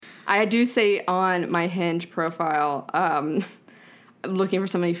I do say on my Hinge profile, I'm looking for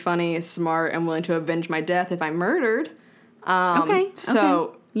somebody funny, smart, and willing to avenge my death if I'm murdered.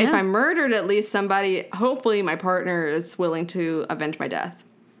 So if I'm murdered, at least somebody, hopefully my partner is willing to avenge my death.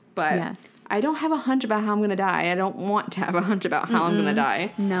 But I don't have a hunch about how I'm going to die. I don't want to have a hunch about how I'm going to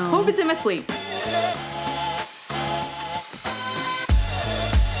die. No. Hope it's in my sleep.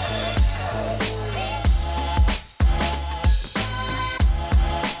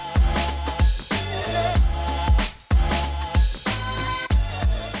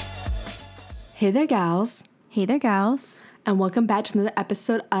 Hey there, gals. Hey there, gals. And welcome back to another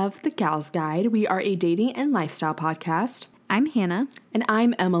episode of The Gals Guide. We are a dating and lifestyle podcast. I'm Hannah. And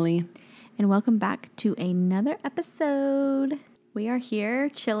I'm Emily. And welcome back to another episode. We are here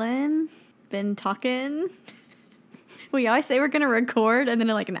chilling, been talking. We always say we're going to record, and then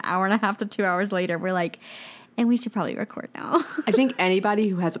like an hour and a half to 2 hours later, we're like, and we should probably record now. I think anybody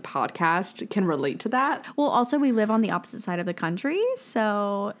who has a podcast can relate to that. Well, also, we live on the opposite side of the country,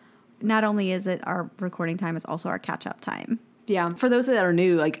 so not only is it our recording time, it's also our catch-up time. Yeah, for those that are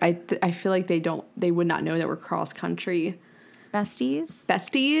new, like I feel like they would not know that we're cross-country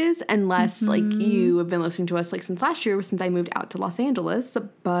besties unless like you have been listening to us like since last year, since I moved out to Los Angeles.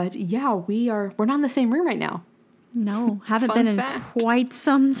 But yeah, we're not in the same room right now. No, haven't been in quite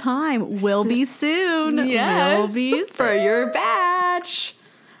some time. Will be soon. Yes, will be soon. For your batch.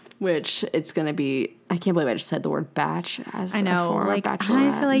 Which it's going to be, I can't believe I just said the word batch as a former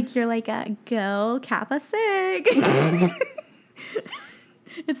bachelorette. I feel like you're like a go Kappa Sig.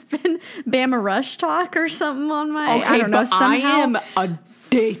 It's been Bama Rush talk or something on my, okay, I don't know. Somehow, I am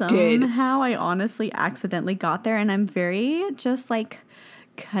addicted. Somehow I honestly accidentally got there, and I'm very just like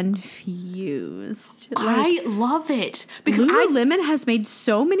confused. I love it. Because Lululemon has made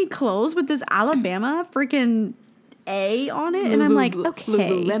so many clothes with this Alabama freaking A on it, and I'm like, okay.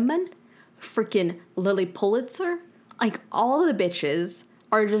 Lululemon, freaking Lily Pulitzer, like all the bitches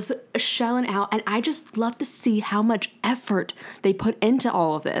are just shelling out, and I just love to see how much effort they put into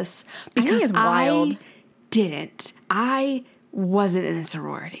all of this, because I didn't. I wasn't in a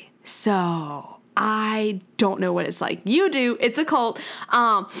sorority, so I don't know what it's like. You do. It's a cult.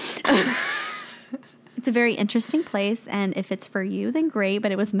 It's a very interesting place, and if it's for you, then great,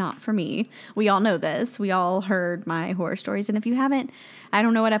 but it was not for me. We all know this. We all heard my horror stories, and if you haven't, I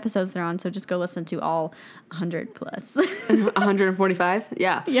don't know what episodes they're on, so just go listen to all 100 plus. 145?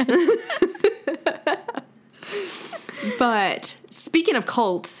 Yeah. Yes. But speaking of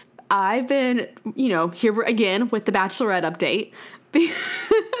cults, I've been, here again with the Bachelorette update.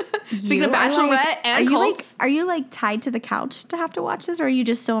 Speaking of Bachelorette and cults. Are you like tied to the couch to have to watch this, or are you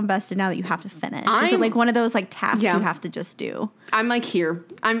just so invested now that you have to finish? Is it like one of those like tasks you have to just do? I'm like here.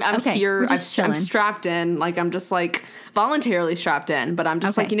 I'm okay, here. I'm strapped in. Like I'm just like voluntarily strapped in, but I'm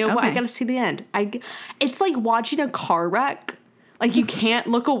just like, what? I gotta see the end. It's like watching a car wreck. Like you can't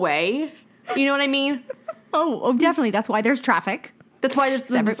look away. You know what I mean? Oh, definitely. That's why there's traffic. That's why there's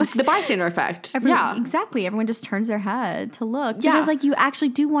the bystander effect. Exactly. Everyone just turns their head to look. Yeah. Because, like, you actually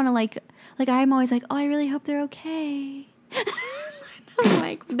do want to, like I'm always like, oh, I really hope they're okay. I'm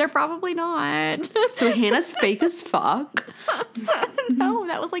like, they're probably not. So Hannah's fake as fuck. No,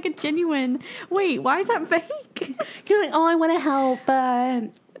 that was, like, a genuine. Wait, why is that fake? You're like, oh, I want to help, but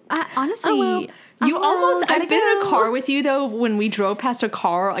honestly... I've been in a car with you, though, when we drove past a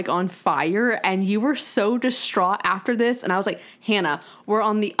car, like, on fire, and you were so distraught after this, and I was like, Hannah, we're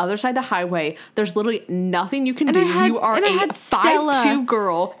on the other side of the highway. There's literally nothing you can do. You are a 5'2"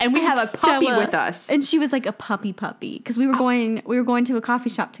 girl, and we have a puppy with us. And she was like a puppy, because we were going to a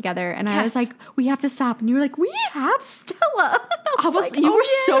coffee shop together, and I was like, we have to stop, and you were like, we have Stella. You were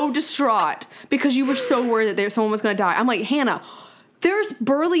so distraught, because you were so worried that someone was going to die. I'm like, Hannah, there's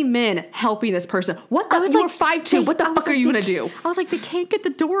burly men helping this person. What the? You were 5'2". What the fuck are you going to do? I was like, they can't get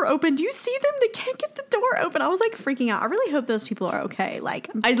the door open. Do you see them? They can't get the door open. I was like freaking out. I really hope those people are okay. Like,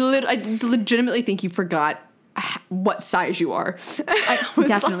 I legitimately think you forgot what size you are.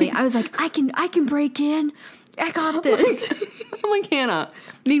 Definitely. I was like, I can break in. I got this. I'm like, Hannah.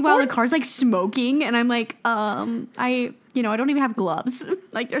 Meanwhile, the car's like smoking, and I'm like, I don't even have gloves.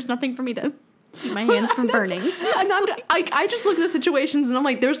 Like, there's nothing for me to keep my hands from burning. And I just look at the situations and I'm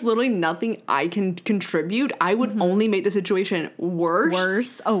like, there's literally nothing I can contribute. I would only make the situation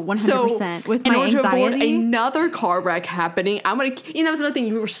worse. Oh, 100%. With my anxiety. In order to avoid another car wreck happening, I'm going to, that was another thing.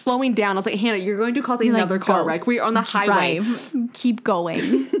 You were slowing down. I was like, Hannah, you're going to cause another car wreck. We're on the highway. Keep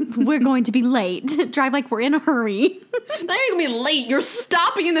going. We're going to be late. Drive like we're in a hurry. Not even going to be late. You're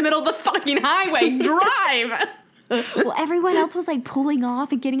stopping in the middle of the fucking highway. Drive. Well, everyone else was like pulling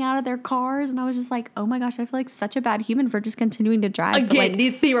off and getting out of their cars, and I was just like, oh my gosh, I feel like such a bad human for just continuing to drive. Again, But,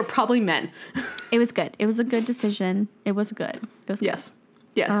 like, they were probably men. it was good. It was a good decision. It was good. It was Yes.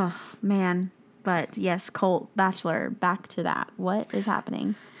 Yes. Oh man. But yes, Colt Bachelor. Back to that. What is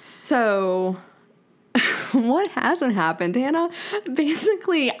happening? So, what hasn't happened, Hannah?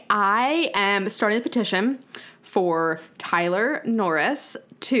 Basically, I am starting a petition for Tyler Norris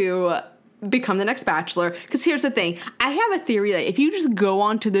to become the next Bachelor. Because here's the thing. I have a theory that if you just go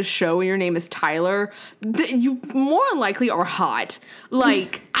onto this show and your name is Tyler, you more than likely are hot.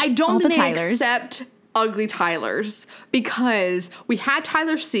 Like, I don't think they accept ugly Tylers, because we had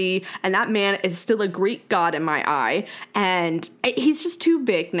Tyler C, and that man is still a Greek god in my eye, and he's just too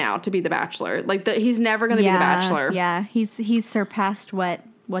big now to be the Bachelor. Like, he's never going to be the Bachelor. Yeah, he's surpassed what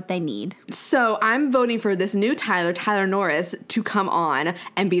they need. So I'm voting for this new Tyler Norris, to come on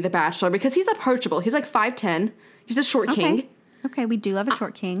and be the Bachelor, because he's approachable. He's like 5'10". He's a short king. Okay, we do love a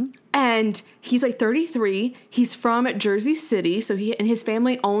short king. And he's like 33. He's from Jersey City, so he and his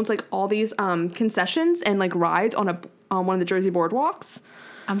family owns like all these concessions and like rides on one of the Jersey boardwalks.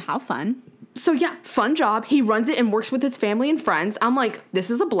 How fun. So yeah, fun job. He runs it and works with his family and friends. I'm like,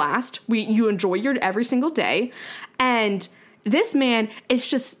 this is a blast. You enjoy your every single day. And this man is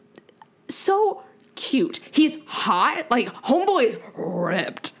just so cute. He's hot. Like, homeboy is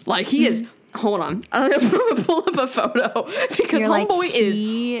ripped. Like, he is. Hold on. I'm going to pull up a photo, because homeboy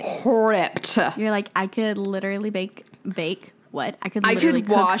is ripped. You're like, I could literally bake what? I could literally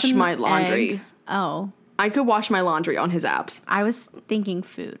wash my laundry. Eggs. Oh. I could wash my laundry on his abs. I was thinking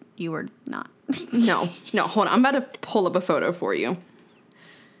food. You were not. No, hold on. I'm about to pull up a photo for you.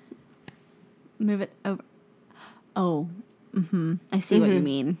 Move it over. Oh. I see what you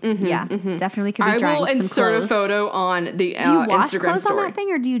mean. Yeah, definitely could be drying some clothes. I will insert a photo on the do you wash Instagram clothes story. on that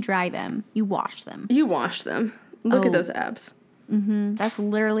thing, or do you dry them? You wash them. You wash them. Look at those abs. That's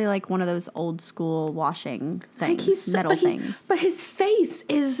literally like one of those old school washing things, like metal things. But his face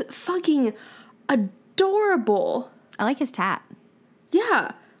is fucking adorable. I like his tat.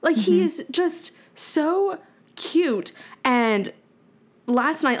 Yeah, like he is just so cute. And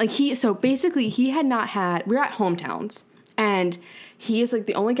last night, basically he had not had. We're at Hometowns. And he is like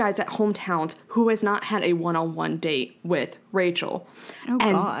the only guy at Hometowns who has not had a one-on-one date with Rachel. Oh,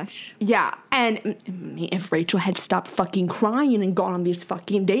 gosh. Yeah. And if Rachel had stopped fucking crying and gone on these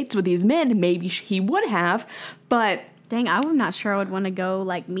fucking dates with these men, maybe he would have. But dang, I'm not sure I would want to go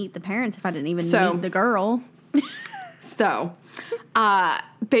like meet the parents if I didn't even meet the girl. So,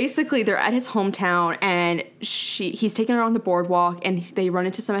 basically they're at his hometown, and he's taking her on the boardwalk, and they run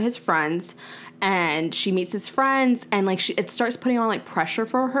into some of his friends. And she meets his friends, and like it starts putting on like pressure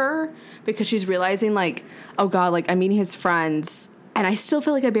for her, because she's realizing like, oh god, like I'm meeting his friends and I still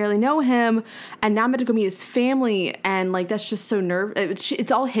feel like I barely know him, and now I'm about to go meet his family, and like that's just so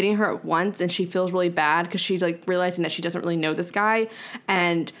it's all hitting her at once, and she feels really bad because she's like realizing that she doesn't really know this guy,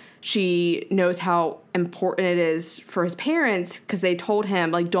 and she knows how important it is for his parents, because they told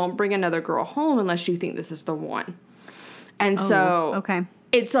him like, don't bring another girl home unless you think this is the one. And okay.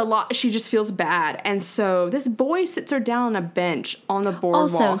 It's a lot. She just feels bad. And so this boy sits her down on a bench on the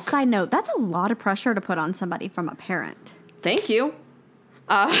boardwalk. Also, side note, that's a lot of pressure to put on somebody from a parent. Thank you.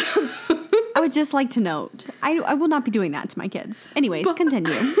 I would just like to note, I will not be doing that to my kids. Anyways,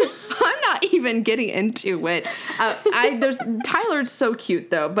 continue. I'm not even getting into it. Tyler's so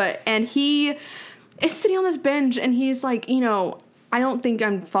cute though, and he is sitting on this bench, and he's like, I don't think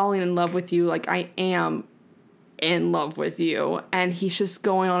I'm falling in love with you like I am in love with you. And he's just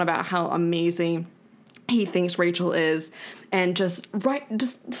going on about how amazing he thinks Rachel is, and just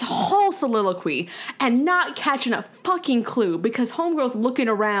this whole soliloquy, and not catching a fucking clue, because homegirl's looking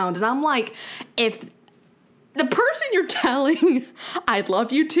around, and I'm like, if the person you're telling I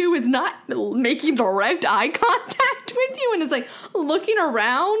love you to is not making direct eye contact with you and is like looking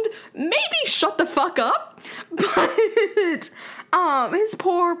around, maybe shut the fuck up. But his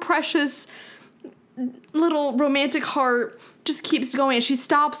poor precious little romantic heart just keeps going, and she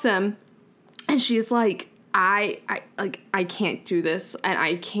stops him, and she's like, I can't do this, and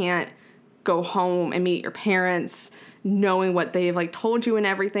I can't go home and meet your parents knowing what they've like told you and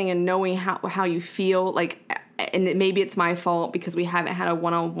everything, and knowing how you feel, like, and maybe it's my fault because we haven't had a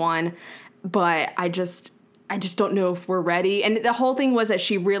one-on-one, but I just don't know if we're ready. And the whole thing was that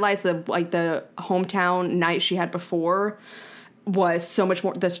she realized the hometown night she had before was so much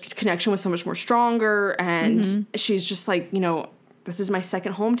more, this connection was so much more stronger, and she's just like, this is my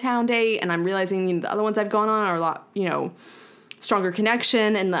second hometown date, and I'm realizing the other ones I've gone on are a lot, stronger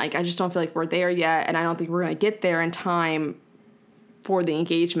connection, and like I just don't feel like we're there yet, and I don't think we're gonna get there in time for the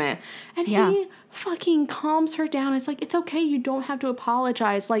engagement. And he fucking calms her down. It's like, it's okay. You don't have to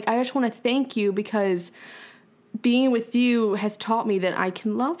apologize. Like, I just want to thank you because being with you has taught me that I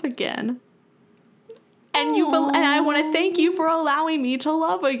can love again. And and I want to thank you for allowing me to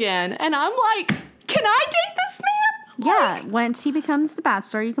love again. And I'm like, can I date this man? Yeah, Like, once he becomes the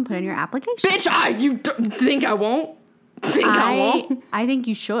bachelor, you can put in your application. bitch, you think I won't? I won't? I think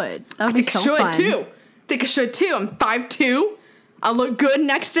you should. That would I be think so I should fun. too. Think I should too. I'm 5'2". I look good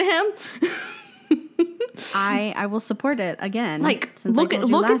next to him. I will support it again. Like, since I look told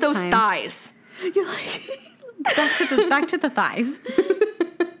you at last those time. thighs. You're like back to the thighs.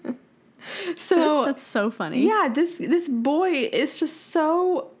 So That's so funny. yeah, this boy is just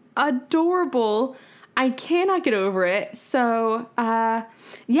so adorable. I cannot get over it. So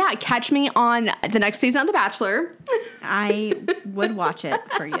yeah, catch me on the next season of The Bachelor. I would watch it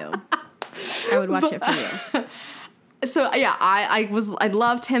for you. I would watch it for you. So yeah, I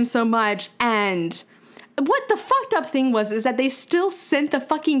loved him so much. And what the fucked up thing is that they still sent the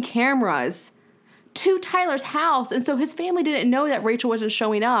fucking cameras to Tyler's house, and so his family didn't know that Rachel wasn't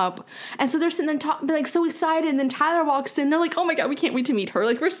showing up, and so they're sitting there talking, like, so excited, and then Tyler walks in, they're like, oh my god, we can't wait to meet her,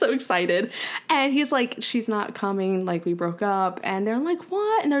 like, we're so excited, and he's like, she's not coming, like, we broke up, and they're like,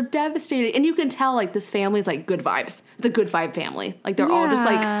 what, and they're devastated, and you can tell, like, this family is, like, good vibes, it's a good vibe family, like, they're all just,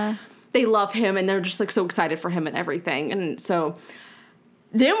 like, they love him, and they're just, like, so excited for him and everything, and so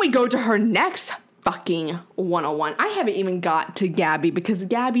then we go to her next fucking 101. I haven't even got to Gabby, because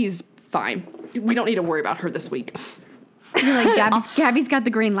Gabby's fine. We don't need to worry about her this week. You're like, Gabby's got the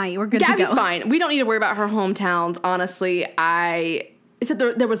green light. We're good Gabby's to go. fine. We don't need to worry about her hometowns. Honestly, except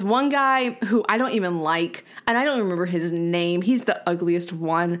there was one guy who I don't even like, and I don't remember his name. He's the ugliest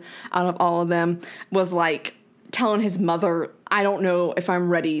one out of all of them. Was like telling his mother, I don't know if I'm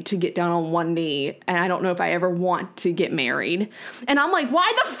ready to get down on one knee, and I don't know if I ever want to get married. And I'm like,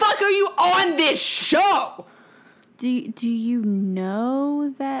 why the fuck are you on this show? Do you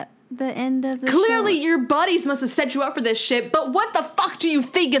know that the end of the Clearly, show? your buddies must have set you up for this shit, but what the fuck do you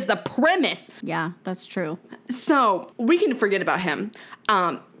think is the premise? Yeah, that's true. So, we can forget about him.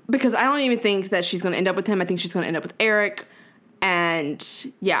 Because I don't even think that she's going to end up with him. I think she's going to end up with Eric.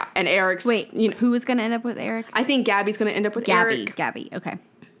 And, yeah, and Eric's... Wait, who is going to end up with Eric? I think Gabby's going to end up with Eric. Gabby, okay.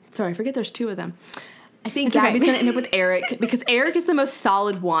 Sorry, I forget there's two of them. I think It's Gabby's okay. going to end up with Eric because Eric is the most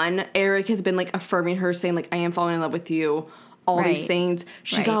solid one. Eric has been, like, affirming her, saying, like, I am falling in love with you, all these Right. things.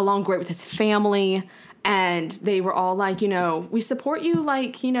 She Right. got along great with his family, and they were all like, we support you,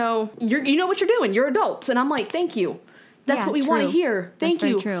 like, you know what you're doing. You're adults. And I'm like, thank you. That's Yeah, what we want to true. hear. Thank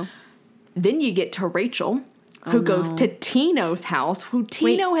That's you. very true. Then you get to Rachel, who goes to Tino's house, who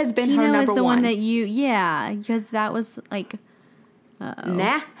Tino has been Tino her number is the one. one that because that was like,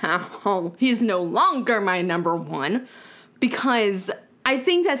 Nah, he's no longer my number one because I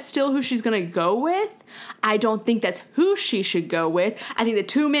think that's still who she's going to go with. I don't think that's who she should go with. I think the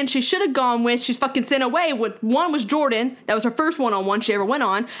two men she should have gone with, she's fucking sent away with. One was Jordan. That was her first one-on-one she ever went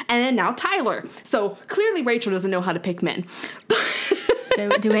on. And then now Tyler. So clearly Rachel doesn't know how to pick men.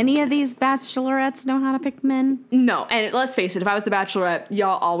 do any of these bachelorettes know how to pick men? No, and let's face it, if I was the Bachelorette,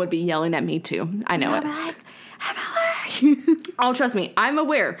 y'all all would be yelling at me too. I know it. Oh, trust me, I'm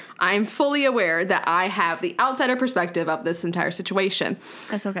aware. I'm fully aware that I have the outsider perspective of this entire situation.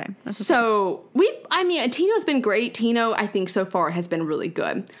 That's okay. So, Tino's been great. Tino, I think, so far has been really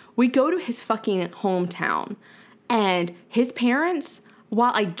good. We go to his fucking hometown, and his parents,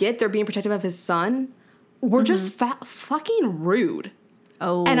 while I get they're being protective of his son, were just fucking rude.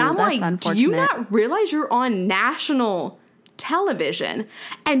 Oh, And I'm that's like, unfortunate. do you not realize you're on national television?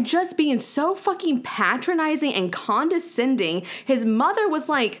 And just being so fucking patronizing and condescending. His mother was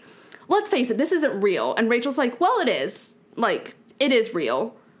like, let's face it, this isn't real. And Rachel's like, well, it is. Like, it is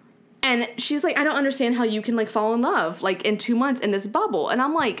real. And she's like, I don't understand how you can, like, fall in love, like, in 2 months in this bubble. And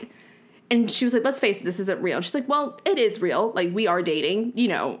I'm like, and she was like, let's face it, this isn't real. And she's like, well, it is real. Like, we are dating.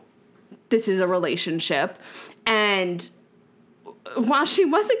 This is a relationship. And while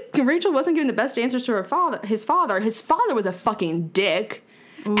Rachel wasn't giving the best answers to his father was a fucking dick.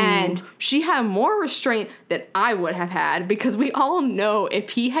 Ooh. And she had more restraint than I would have had, because we all know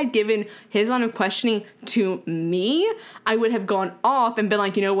if he had given his line of questioning to me, I would have gone off and been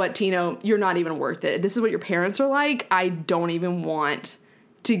like, you know what, Tino, you're not even worth it. This is what your parents are like. I don't even want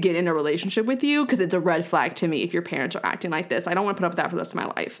to get in a relationship with you, because it's a red flag to me if your parents are acting like this. I don't want to put up with that for the rest of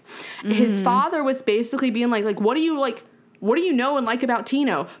my life. Mm-hmm. His father was basically being like, what are you, like, what do you know and like about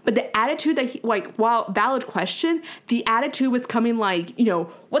Tino? But the attitude that he, like, while valid question, the attitude was coming like, you know,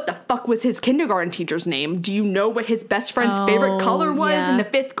 what the fuck was his kindergarten teacher's name? Do you know what his best friend's favorite color was in the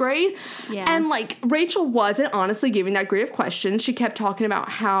 5th grade? Yeah. And like, Rachel wasn't honestly giving that grade of questions. She kept talking about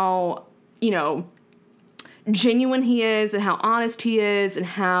how, you know, genuine he is and how honest he is and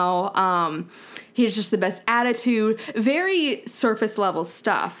how he has just the best attitude. Very surface level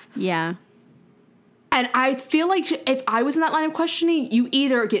stuff. Yeah. And I feel like if I was in that line of questioning, you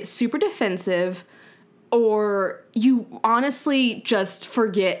either get super defensive or you honestly just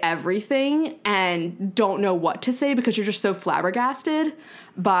forget everything and don't know what to say because you're just so flabbergasted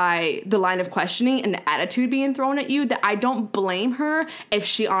by the line of questioning and the attitude being thrown at you that I don't blame her if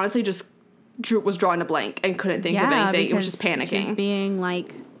she honestly just was drawing a blank and couldn't think of anything. It was just panicking. She's being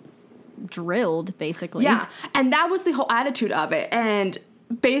like drilled, basically. Yeah. And that was the whole attitude of it. And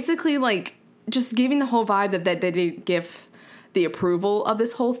basically, like, just giving the whole vibe that they didn't give the approval of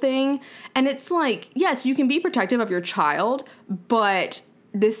this whole thing. And it's like, yes, you can be protective of your child, but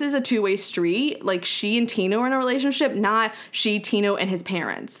this is a two-way street. Like, she and Tino are in a relationship, not she, Tino, and his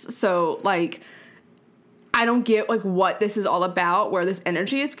parents. So, like, I don't get, like, what this is all about, where this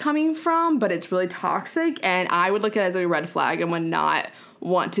energy is coming from, but it's really toxic, and I would look at it as a red flag and would not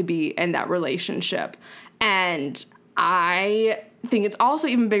want to be in that relationship. And I think it's also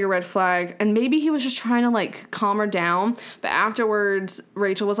even bigger red flag, and maybe he was just trying to, like, calm her down, but afterwards,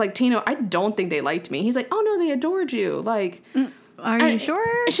 Rachel was like, Tino, I don't think they liked me. He's like, oh, no, they adored you. Like... Are you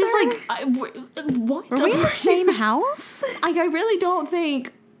sure? She's like, what? Were we in the same house? Like, I really don't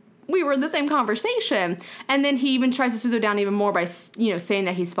think we were in the same conversation. And then he even tries to soothe her down even more by, you know, saying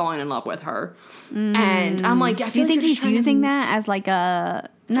that he's falling in love with her. And I'm like, I feel Do you like think he's using that as like a,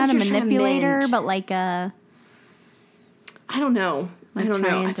 not a manipulator, but like a... I don't know. I don't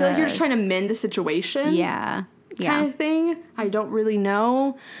know. I feel like you're just trying to mend the situation. Yeah. Kind of thing. I don't really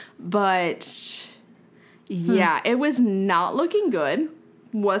know. But yeah, it was not looking good.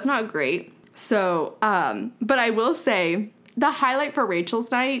 Was not great. So, but I will say the highlight for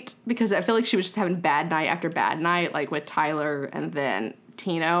Rachel's night, because I feel like she was just having bad night after bad night, like with Tyler and then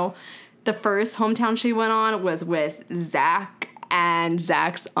Tino. The first hometown she went on was with Zach, and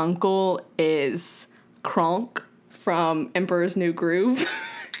Zach's uncle is Kronk from Emperor's New Groove.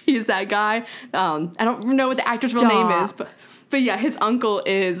 He's that guy. I don't know what the actor's real name is, but yeah, his uncle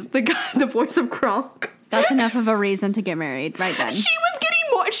is the guy, the voice of Kronk. That's enough of a reason to get married right then. She was getting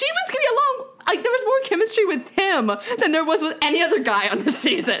along. Like, there was more chemistry with him than there was with any other guy on this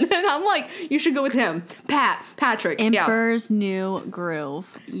season. And I'm like, you should go with him. Patrick. Emperor's New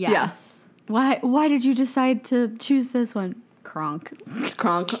Groove. Yes. Why did you decide to choose this one? Kronk,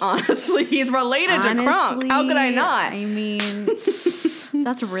 honestly. He's related to Kronk. How could I not? I mean,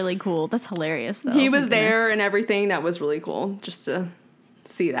 that's really cool. That's hilarious, though. He was there and everything. That was really cool just to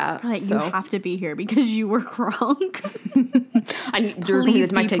see that. Like, you have to be here because you were Kronk. You're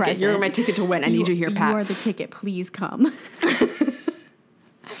my ticket. Present. You're my ticket to win. I need you here, Pat. You are the ticket. Please come.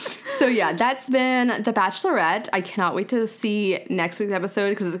 So yeah, that's been The Bachelorette. I cannot wait to see next week's episode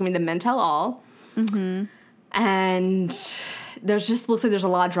because it's going to be the Men Tell All. Mm-hmm. And there's just looks like there's a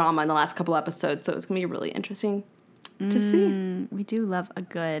lot of drama in the last couple episodes, so it's going to be really interesting to see. We do love a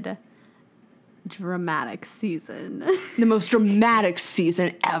good dramatic season. The most dramatic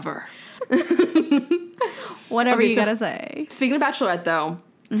season ever. Whatever you gotta say. Speaking of Bachelorette, though,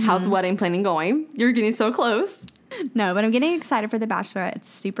 how's the wedding planning going? You're getting so close. No, but I'm getting excited for the Bachelorette. It's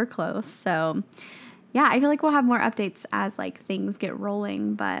super close. So, yeah, I feel like we'll have more updates as, like, things get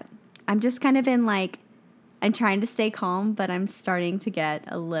rolling. But I'm just kind of in, like, I'm trying to stay calm, but I'm starting to get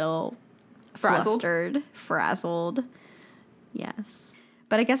a little frazzled. Yes.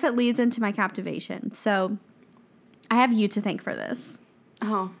 But I guess it leads into my captivation. So, I have you to thank for this.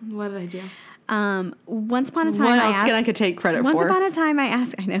 Oh, what did I do? Once upon a time, what else can I could take credit for? Once upon a time, I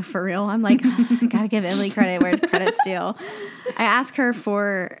asked, I know, for real. I'm like, I gotta give Emily credit where credit's due. I asked her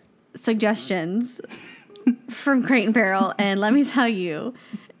for suggestions from Crate and Barrel, and let me tell you,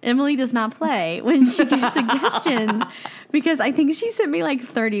 Emily does not play when she gives suggestions because I think she sent me like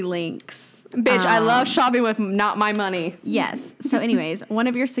 30 links. Bitch, I love shopping with not my money. Yes. So anyways, one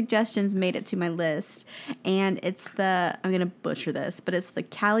of your suggestions made it to my list, and it's I'm going to butcher this, but it's the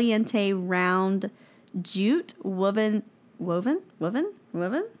Caliente Round Jute woven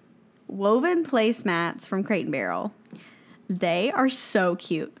placemats from Crate and Barrel. They are so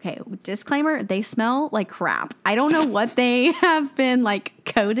cute. Okay, disclaimer, they smell like crap. I don't know what they have been, like,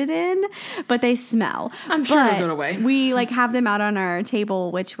 coated in, but they smell. I'm sure they'll go away. We, like, have them out on our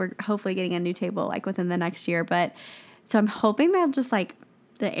table, which we're hopefully getting a new table, like, within the next year. But, so I'm hoping they'll just, like,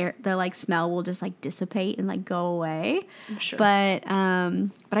 the like smell will just like dissipate and like go away. I'm sure. But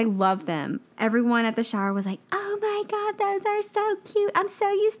I love them. Everyone at the shower was like, "Oh my God, those are so cute. I'm so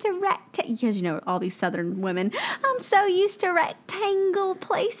used to because you know all these Southern women. I'm so used to rectangle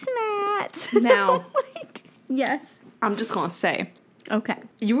placemats." Now, like, yes. I'm just gonna say, Okay.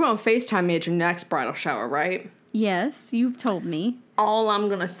 you were gonna FaceTime me at your next bridal shower, right? Yes, you've told me All I'm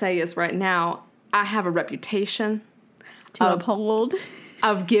gonna say is right now, I have a reputation to uphold.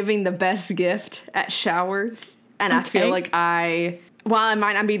 of giving the best gift at showers. And I feel like while it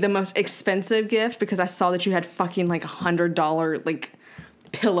might not be the most expensive gift, because I saw that you had fucking like $100 like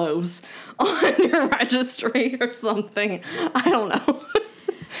pillows on your registry or something. I don't know.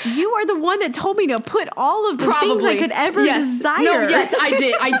 You are the one that told me to put all of the things I could ever desire. No, yes,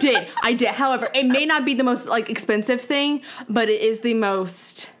 I did. However, it may not be the most like expensive thing, but it is the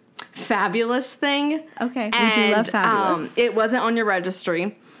most fabulous thing. Okay, we do love fabulous. It wasn't on your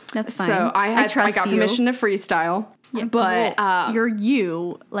registry. That's fine. So I got permission to freestyle. Yeah, but you're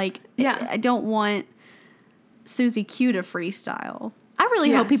you. Like, yeah. I don't want Susie Q to freestyle. I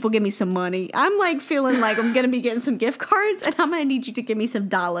really hope people give me some money. I'm like feeling like I'm gonna be getting some gift cards, and I'm gonna need you to give me some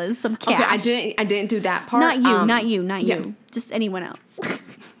dollars, some cash. Okay, I didn't do that part. Not you. Just anyone else.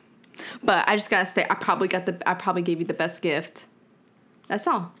 But I just gotta say, I probably gave you the best gift. That's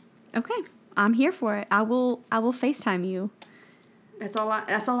all. Okay, I'm here for it. I will FaceTime you. That's all I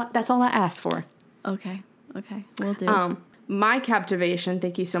asked for. Okay, we'll do. My captivation,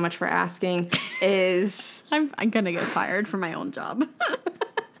 thank you so much for asking, is... I'm gonna get fired from my own job.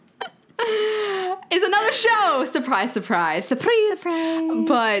 is another show! Surprise, surprise, surprise! Surprise!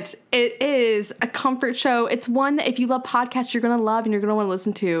 But it is a comfort show. It's one that if you love podcasts, you're gonna love and you're gonna want to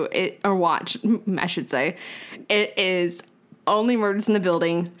listen to it, or watch, I should say. It is Only Murders in the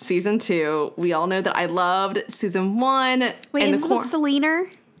Building, Season 2. We all know that I loved Season 1. Wait, is this with Selena?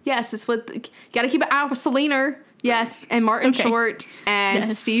 Yes, it's with... Gotta keep it out for Selena. Yes, and Martin Short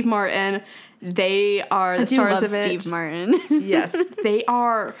and Steve Martin. They are the stars of it. Steve Martin. Yes, they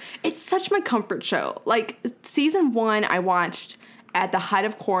are. It's such my comfort show. Like, Season 1, I watched at the height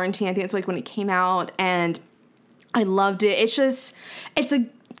of quarantine. I think it's like when it came out, and I loved it. It's a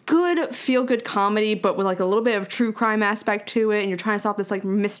good feel-good comedy, but with like a little bit of true crime aspect to it, and you're trying to solve this like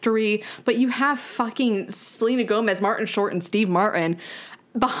mystery, but you have fucking Selena Gomez, Martin Short, and Steve Martin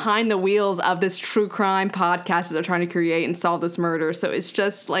behind the wheels of this true crime podcast that they're trying to create and solve this murder. So it's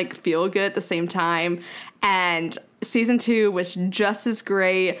just like feel good at the same time. And Season 2 was just as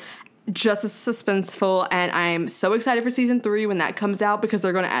great, just as suspenseful, and I'm so excited for Season 3 when that comes out, because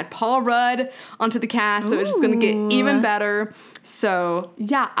they're going to add Paul Rudd onto the cast, so it's just going to get even better. So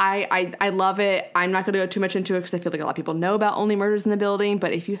yeah, I love it. I'm not going to go too much into it because I feel like a lot of people know about Only Murders in the Building,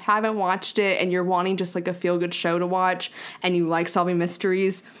 but if you haven't watched it and you're wanting just like a feel-good show to watch and you like solving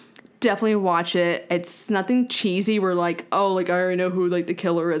mysteries, definitely watch it. It's nothing cheesy where like, oh, like I already know who like the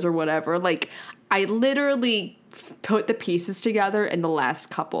killer is or whatever. Like, I literally put the pieces together in the last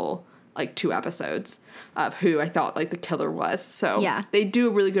couple, like 2 episodes of who I thought like the killer was. So yeah, they do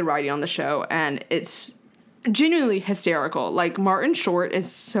a really good writing on the show, and it's genuinely hysterical. Like, Martin Short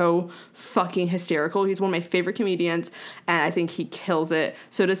is so fucking hysterical. He's one of my favorite comedians, and I think he kills it.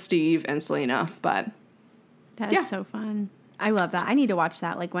 So does Steve and Selena. But that is so fun. I love that. I need to watch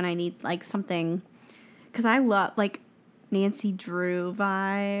that like when I need like something, because I love like Nancy Drew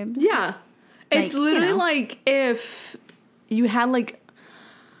vibes. Yeah. Like, it's literally like if you had like,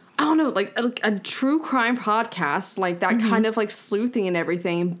 I don't know, like a true crime podcast, like that kind of like sleuthing and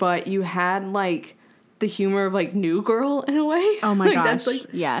everything, but you had like the humor of like New Girl in a way. Oh my like, gosh. That's like,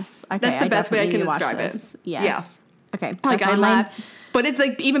 yes. Okay. That's the best way I can describe it. Yes. Yeah. Okay. Like, I laugh, but it's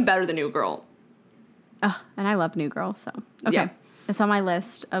like even better than New Girl. Oh, and I love New Girl, so okay. Yeah. It's on my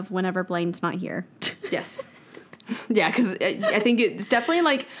list of whenever Blaine's not here. Yes. Yeah, because I think it's definitely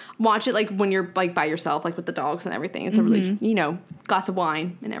like watch it like when you're like by yourself, like with the dogs and everything. It's a really, glass of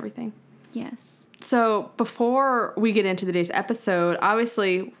wine and everything. Yes. So before we get into today's episode,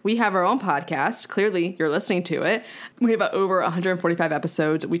 obviously we have our own podcast. Clearly, you're listening to it. We have over 145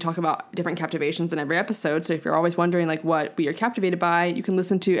 episodes. We talk about different captivations in every episode. So if you're always wondering like what we are captivated by, you can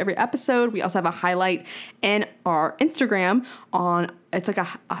listen to every episode. We also have a highlight in our Instagram it's like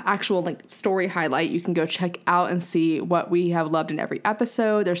a actual like story highlight. You can go check out and see what we have loved in every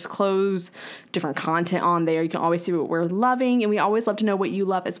episode. There's clothes, different content on there. You can always see what we're loving, and we always love to know what you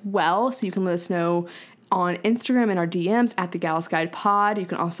love as well. So you can let us know on Instagram in our DMs at The Gals Guide Pod. You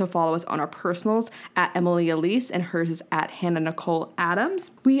can also follow us on our personals at Emily Elise, and hers is at Hannah Nicole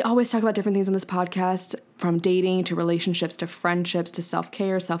Adams. We always talk about different things on this podcast, from dating to relationships to friendships to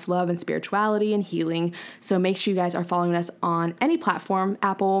self-care, self-love, and spirituality and healing. So make sure you guys are following us on any platform,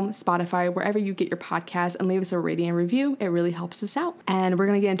 Apple, Spotify, wherever you get your podcast, and leave us a rating and review. It really helps us out. And we're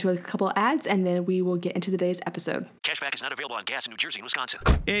going to get into a couple of ads, and then we will get into today's episode. Cashback is not available on gas in New Jersey and Wisconsin.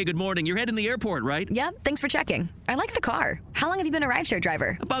 Hey, good morning. You're heading to the airport, right? Yep, thanks for checking. I like the car. How long have you been a rideshare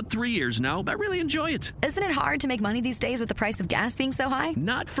driver? About 3 years now. I really enjoy it. Isn't it hard to make money these days with the price of gas being so high?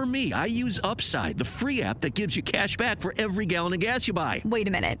 Not for me. I use Upside, the free app that gives you cash back for every gallon of gas you buy. Wait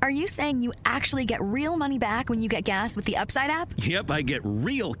a minute. Are you saying you actually get real money back when you get gas with the Upside app? Yep, I get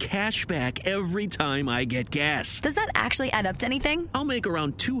real cash back every time I get gas. Does that actually add up to anything? I'll make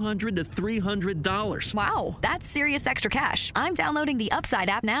around $200 to $300. Wow, that's serious extra cash. I'm downloading the Upside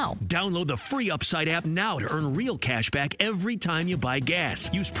app now. Download the free Upside app now to earn real cash back every time you buy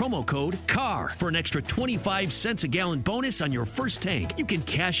gas. Use promo code CAR for an extra 25 cents a gallon bonus on your first tank. You can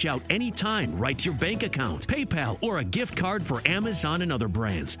cash out anytime right to your bank account, PayPal, or a gift card for Amazon and other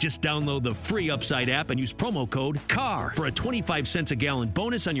brands. Just download the free Upside app and use promo code CAR for a 25 cents a gallon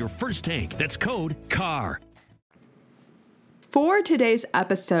bonus on your first tank. That's code CAR. For today's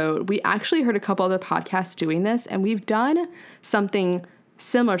episode, we actually heard a couple other podcasts doing this, and we've done something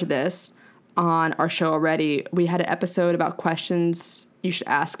similar to this on our show already. We had an episode about questions you should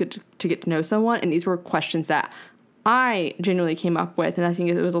ask to get to know someone, and these were questions that I genuinely came up with, and I think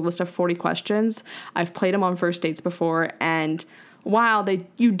it was a list of 40 questions. I've played them on first dates before, and while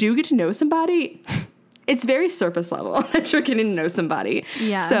you do get to know somebody, it's very surface level that you're getting to know somebody.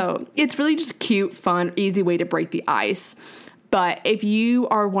 Yeah. So it's really just cute, fun, easy way to break the ice. But if you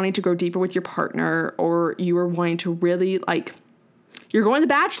are wanting to go deeper with your partner, or you are wanting to really you're going to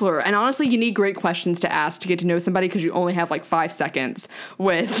The Bachelor, and honestly, you need great questions to ask to get to know somebody because you only have 5 seconds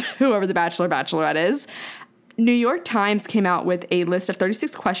with whoever the Bachelor or Bachelorette is. New York Times came out with a list of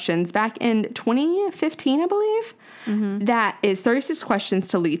 36 questions back in 2015, I believe. Mm-hmm. That is 36 questions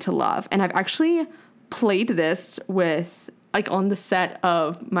to lead to love. And I've actually played this with on the set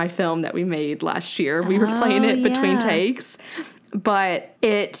of my film that we made last year. We were playing it between takes, but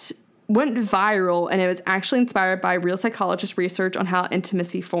it went viral, and it was actually inspired by real psychologist research on how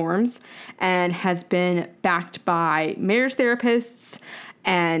intimacy forms, and has been backed by marriage therapists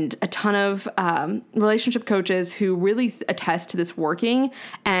and a ton of relationship coaches who really attest to this working.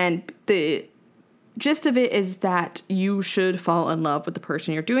 And the gist of it is that you should fall in love with the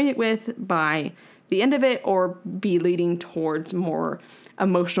person you're doing it with by the end of it, or be leading towards more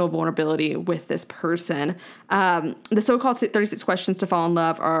emotional vulnerability with this person. The so-called 36 questions to fall in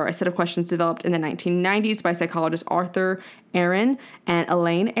love are a set of questions developed in the 1990s by psychologists Arthur Aron and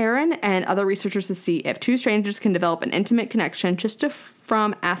Elaine Aron and other researchers to see if two strangers can develop an intimate connection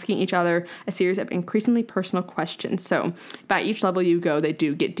from asking each other a series of increasingly personal questions. So by each level you go, they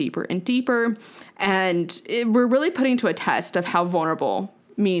do get deeper and deeper. And we're really putting to a test of how vulnerable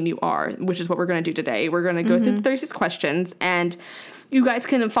me and you are, which is what we're going to do today. We're going to go through the 36 questions, and you guys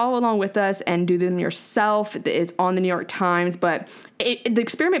can follow along with us and do them yourself. It's on the New York Times, but the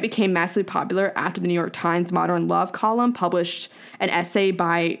experiment became massively popular after the New York Times Modern Love column published an essay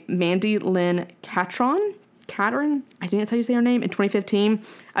by Mandy Lynn Catron, I think that's how you say her name, in 2015,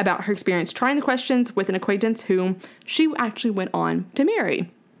 about her experience trying the questions with an acquaintance whom she actually went on to marry.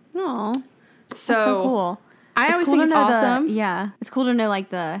 Oh, so that's so cool. I always think it's awesome. It's cool to know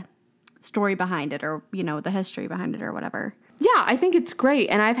the story behind it, or the history behind it, or whatever. Yeah, I think it's great.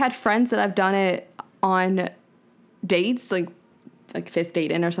 And I've had friends that I've done it on dates, like fifth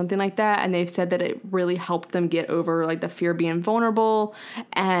date in or something like that, and they've said that it really helped them get over the fear of being vulnerable,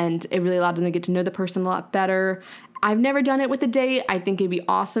 and it really allowed them to get to know the person a lot better. I've never done it with a date. I think it'd be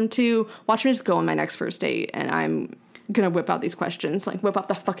awesome to watch me just go on my next first date, and I'm gonna whip out these questions, whip out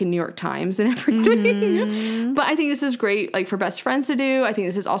the fucking New York Times and everything. Mm-hmm. But I think this is great for best friends to do. I think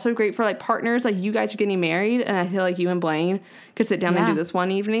this is also great for partners. You guys are getting married, and I feel like you and Blaine could sit down and do this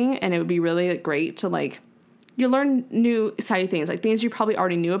one evening, and it would be really great to you learn new exciting things, things you probably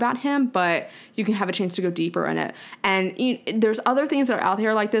already knew about him, but you can have a chance to go deeper in it. And there's other things that are out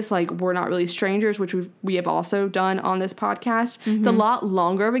there like this, We're Not Really Strangers, which we have also done on this podcast. Mm-hmm. It's a lot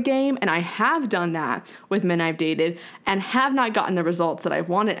longer of a game, and I have done that with men I've dated and have not gotten the results that I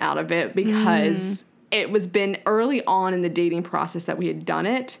wanted out of it because it was been early on in the dating process that we had done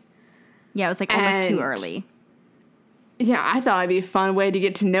it. Yeah, it was almost too early. Yeah, I thought it'd be a fun way to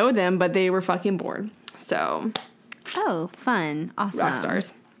get to know them, but they were fucking bored. So. Oh, fun. Awesome. Rock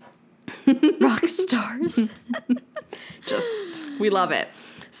stars. Rock stars. We love it.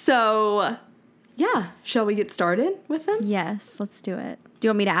 So, yeah. Shall we get started with them? Yes, let's do it. Do you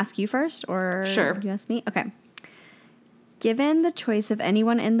want me to ask you first, or sure. do you ask me? Okay. Given the choice of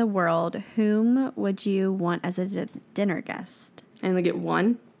anyone in the world, whom would you want as a dinner guest? And they get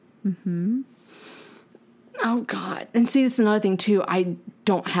one? Mm-hmm. Oh, God. And see, this is another thing, too. I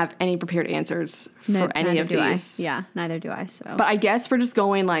don't have any prepared answers for any of these. Yeah, neither do I. So, but I guess we're just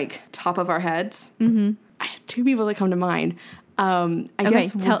going, like, top of our heads. Mm-hmm. I have two people that come to mind. I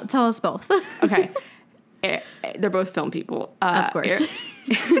guess tell us both. Okay. They're both film people. Of course.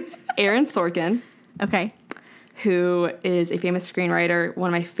 Aaron Sorkin. Okay. Who is a famous screenwriter,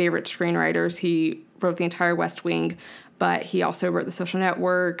 one of my favorite screenwriters. He wrote the entire West Wing, but he also wrote The Social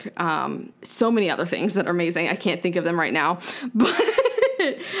Network, so many other things that are amazing. I can't think of them right now. But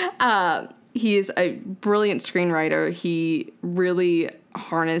he is a brilliant screenwriter. He really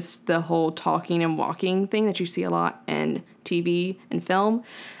harnessed the whole talking and walking thing that you see a lot in TV and film.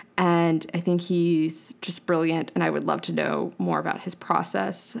 And I think he's just brilliant, and I would love to know more about his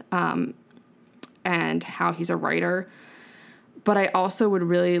process and how he's a writer. But I also would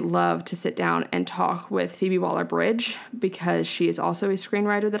really love to sit down and talk with Phoebe Waller-Bridge, because she is also a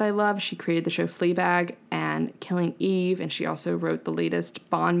screenwriter that I love. She created the show Fleabag and Killing Eve, and she also wrote the latest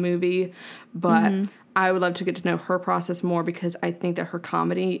Bond movie. But I would love to get to know her process more, because I think that her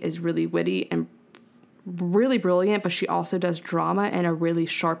comedy is really witty and really brilliant, but she also does drama in a really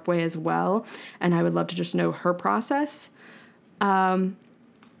sharp way as well. And I would love to just know her process.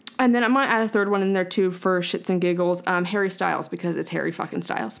 And then I might add a third one in there, too, for shits and giggles. Harry Styles, because it's Harry fucking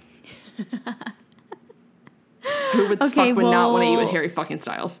Styles. Who would not want to eat with Harry fucking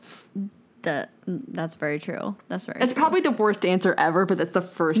Styles? That's very true. It's probably the worst answer ever, but that's the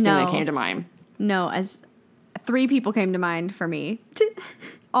first thing that came to mind. No, as 3 people came to mind for me.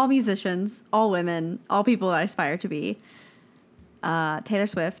 All musicians, all women, all people that I aspire to be. Taylor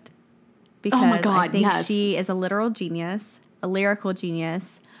Swift. Because I think she is a literal genius, a lyrical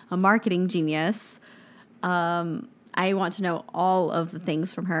genius, a marketing genius. I want to know all of the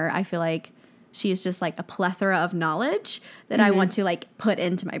things from her. I feel like she is just like a plethora of knowledge that I want to like put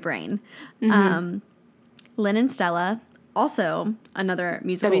into my brain. Lynn and Stella, also another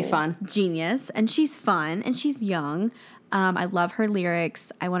musical genius, and she's fun and she's young. I love her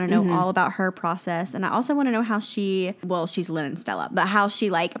lyrics. I want to know all about her process, and I also want to know how she's Lynn and Stella, but how she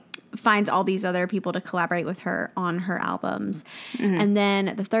like finds all these other people to collaborate with her on her albums. And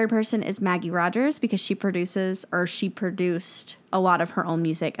then the third person is Maggie Rogers, because she produced a lot of her own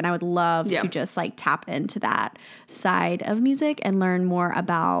music, and I would love to just like tap into that side of music and learn more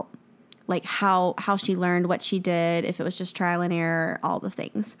about like how she learned, what she did, if it was just trial and error, all the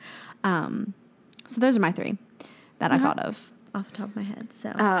things. So those are my 3 that I thought of off the top of my head.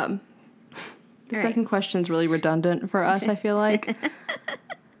 So the second question is really redundant for us, I feel like.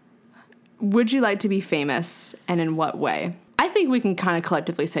 Would you like to be famous, and in what way? I think we can kind of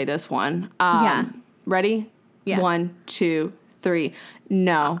collectively say this one. Ready? Yeah. 1, 2, 3.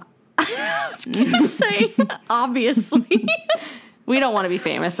 No. I was gonna say, obviously. We don't want to be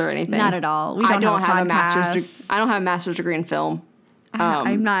famous or anything. Not at all. I don't have a master's degree in film.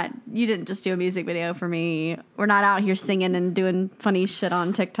 I'm not. You didn't just do a music video for me. We're not out here singing and doing funny shit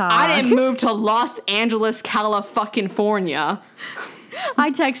on TikTok. I didn't move to Los Angeles, California.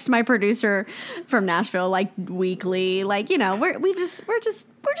 I text my producer from Nashville like weekly, like, you know, we're just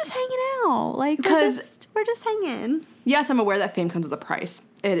hanging out, like, because we're just hanging. Yes, I'm aware that fame comes with a price.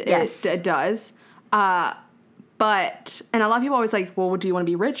 It does. But and a lot of people always like, well, do you want to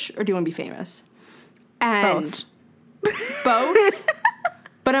be rich or do you want to be famous? And both.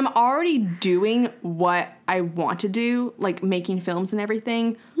 But I'm already doing what I want to do, like making films and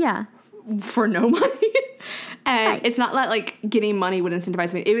everything. Yeah. For no money. And it's not like getting money would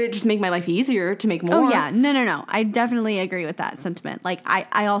incentivize me. It would just make my life easier to make more. Oh, yeah. No. I definitely agree with that sentiment. Like,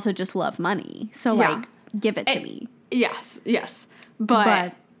 I also just love money. So, like, give it to me. Yes.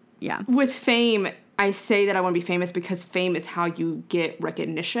 But yeah. With fame, I say that I want to be famous because fame is how you get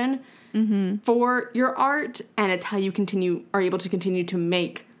recognition for your art. And it's how you are able to continue to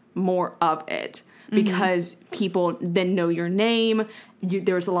make more of it. Because people then know your name.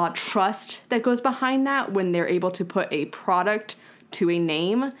 There's a lot of trust that goes behind that when they're able to put a product to a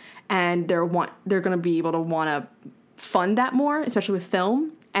name, and they're going to be able to want to fund that more, especially with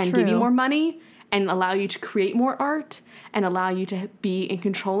film, and give you more money and allow you to create more art and allow you to be in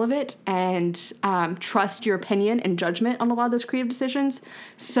control of it and trust your opinion and judgment on a lot of those creative decisions.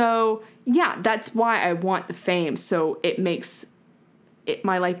 So yeah, that's why I want the fame. So it makes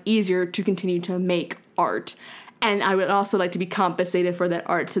my life easier to continue to make art. And I would also like to be compensated for that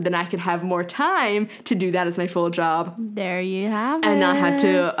art so then I could have more time to do that as my full job. There you have it. And not have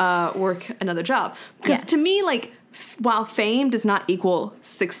to work another job. Because to me, like, while fame does not equal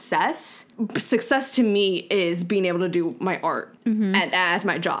success to me is being able to do my art as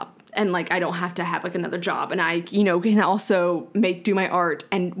my job. And, like, I don't have to have, like, another job. And I, you know, can also do my art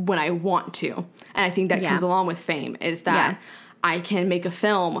and when I want to. And I think that comes along with fame is that I can make a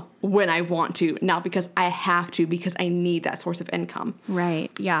film when I want to, not because I have to, because I need that source of income.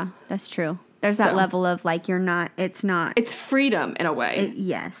 Right. Yeah, that's true. There's that level of, like, it's freedom in a way.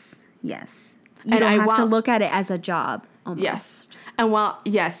 Yes. You don't have to look at it as a job. Almost.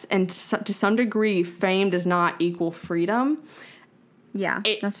 Yes. And to some degree, fame does not equal freedom. Yeah,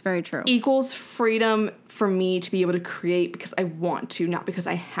 that's very true. Equals freedom for me to be able to create because I want to, not because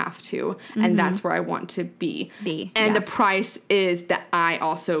I have to. And that's where I want to be. And the price is that I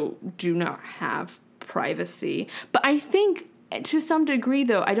also do not have privacy. But I think to some degree,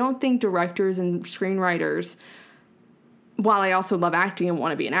 though, I don't think directors and screenwriters, while I also love acting and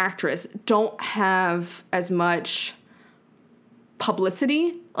want to be an actress, don't have as much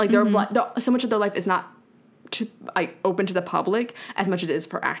publicity. Like, so much of their life is not open to the public as much as it is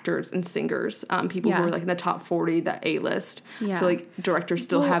for actors and singers, people who are, like, in the top 40, the A-list. I feel like directors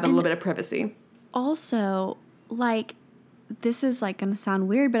still have a little bit of privacy. Also, like, this is, like, going to sound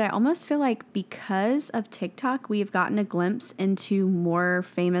weird, but I almost feel like because of TikTok, we have gotten a glimpse into more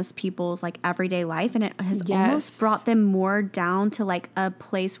famous people's, like, everyday life, and it has almost brought them more down to, like, a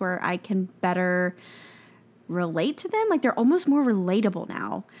place where I can better relate to them. Like, they're almost more relatable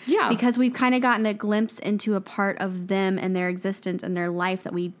now. Yeah. Because we've kind of gotten a glimpse into a part of them and their existence and their life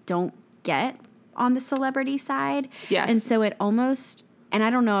that we don't get on the celebrity side. Yes. And so it almost, and I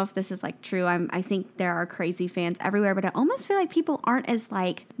don't know if this is, like, true. I think there are crazy fans everywhere, but I almost feel like people aren't as,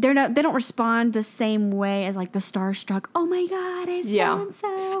 like, they don't respond the same way as, like, the starstruck, oh my God, it's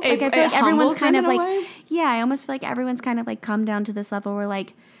so-and-so. Like, I feel like everyone's kind of like, I almost feel like everyone's kind of, like, come down to this level where,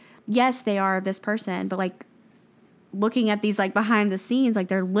 like, yes, they are this person, but, like, looking at these, like, behind the scenes, like,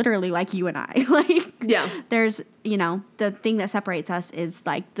 they're literally like you and I. Like, there's, you know, the thing that separates us is,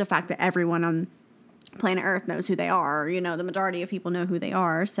 like, the fact that everyone on planet Earth knows who they are. You know, the majority of people know who they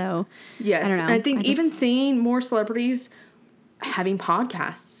are. So, yes. I don't know. And I think even seeing more celebrities having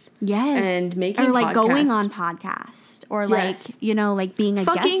podcasts. Yes. And making or, like, going on podcasts. Or, like, you know, like, being a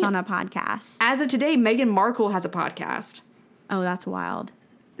guest on a podcast. As of today, Meghan Markle has a podcast. Oh, that's wild.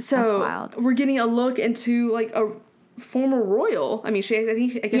 So, that's wild. We're getting a look into, like, a former royal. I mean,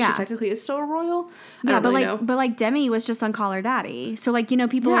 I guess she technically is still a royal. But like Demi was just on Call Her Daddy. So, like, you know,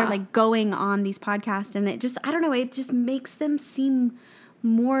 people are, like, going on these podcasts, and it just, I don't know, it just makes them seem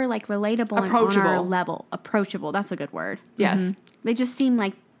more, like, relatable and on our level. Approachable. That's a good word. Yes. Mm-hmm. They just seem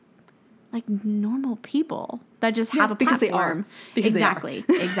like normal people that just have a platform. Because they are.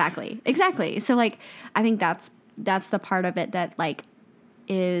 Exactly. So, like, I think that's the part of it that, like,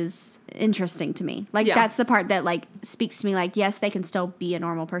 is interesting to me. Like, that's the part that, like, speaks to me. Like, yes, they can still be a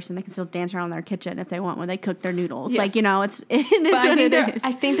normal person. They can still dance around their kitchen if they want when they cook their noodles. Yes. Like, you know, it is what it is.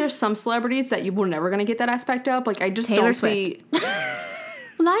 I think there's some celebrities that you were never going to get that aspect of. Like, I just don't see.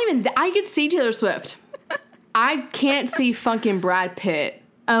 Not even. I could see Taylor Swift. I can't see fucking Brad Pitt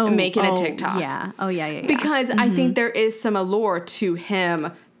making a TikTok. Yeah. Oh yeah. Because I think there is some allure to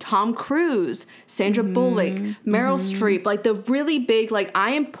him. Tom Cruise, Sandra Bullock, Meryl Streep, like, the really big, like,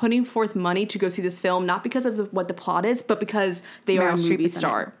 I am putting forth money to go see this film, not because of what the plot is, but because they are a movie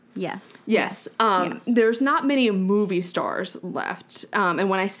star. Yes. There's not many movie stars left.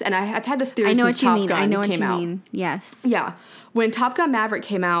 And I've had this theory since Top Gun came out. I know what you mean. Yes. Yeah. When Top Gun Maverick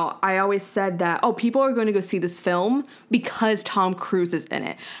came out, I always said that, people are going to go see this film because Tom Cruise is in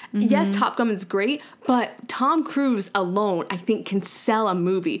it. Yes, Top Gun is great, but Tom Cruise alone, I think, can sell a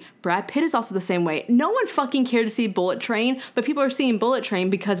movie. Brad Pitt is also the same way. No one fucking cared to see Bullet Train, but people are seeing Bullet Train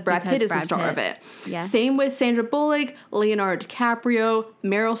because Brad Pitt is the star of it. Yes. Same with Sandra Bullock, Leonardo DiCaprio,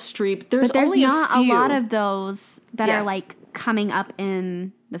 Meryl Streep. But there's not a lot of those that are, like, coming up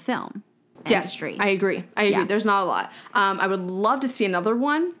in the film industry. Yes, I agree. There's not a lot. I would love to see another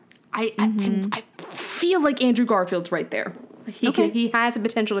one. I feel like Andrew Garfield's right there. He has the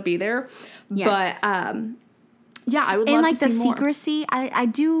potential to be there. Yes. But I would love to see more. And, like, the secrecy, I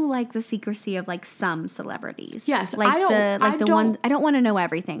do like the secrecy of, like, some celebrities. Yes, like, I don't want to know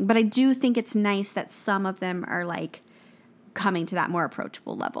everything, but I do think it's nice that some of them are, like, coming to that more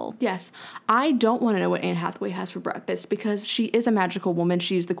approachable level. Yes. I don't want to know what Anne Hathaway has for breakfast because she is a magical woman.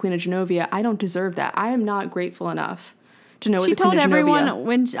 She's the Queen of Genovia. I don't deserve that. I am not grateful enough to know what the Queen of Genovia. She told everyone,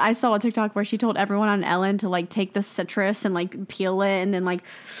 when I saw a TikTok where she told everyone on Ellen to, like, take the citrus and, like, peel it and then, like,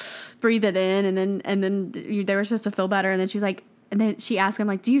 breathe it in and then they were supposed to feel better, and then she was like, and then she asked him,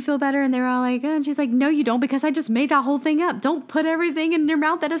 like, do you feel better? And they were all like, and she's like, no, you don't, because I just made that whole thing up. Don't put everything in your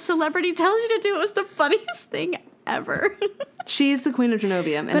mouth that a celebrity tells you to do. It was the funniest thing ever. She's the queen of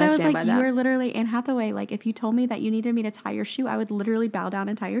Genovia, and But I I was stand by like, that. you're literally Anne Hathaway. Like, if you told me that you needed me to tie your shoe, I would literally bow down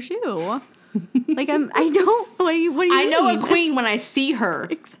and tie your shoe. Like, I don't. What do you I mean? know a queen when I see her.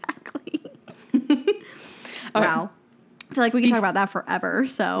 Exactly. Wow. I feel like we can talk about that forever.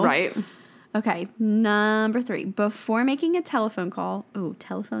 So Right. Okay, number 3. Before making a telephone call,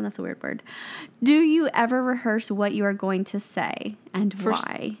 telephone, that's a weird word. Do you ever rehearse what you are going to say and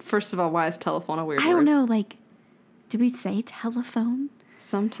why? First of all, why is telephone a weird word? I don't know, like, do we say telephone?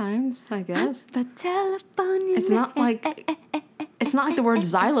 Sometimes, I guess. The telephone. It's not like the word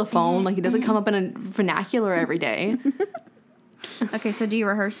xylophone. Like, it doesn't come up in a vernacular every day. Okay, so do you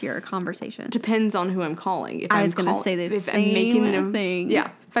rehearse your conversation? Depends on who I'm calling. If I I'm was gonna say the same thing.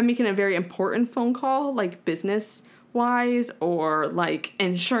 Yeah. If I'm making a very important phone call, like business wise or like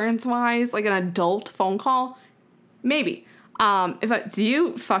insurance wise, like an adult phone call, maybe. If it's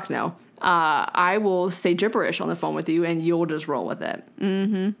you, fuck no. I will say gibberish on the phone with you and you'll just roll with it.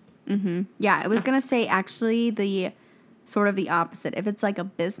 Yeah, I was going to say actually the sort of the opposite. If it's like a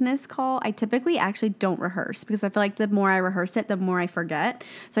business call, I typically actually don't rehearse because I feel like the more I rehearse it, the more I forget.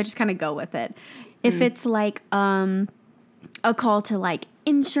 So I just kind of go with it. If it's like a call to like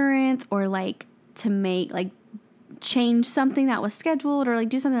insurance or like to make like change something that was scheduled or like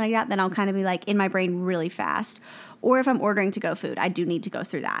do something like that, then I'll kind of be like in my brain really fast. Or if I'm ordering to go food, I do need to go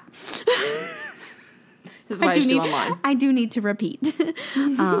through that. This is what I just do online. I do need to repeat.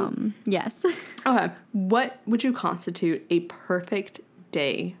 Yes. Okay. What would you constitute a perfect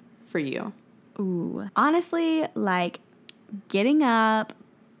day for you? Ooh. Honestly, like getting up,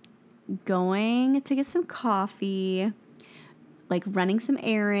 going to get some coffee, like running some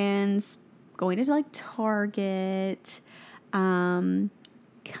errands, going to like Target, coming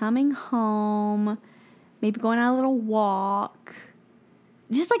home, maybe going on a little walk.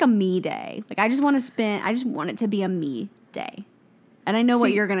 Just like a me day. Like I just want it to be a me day. And I know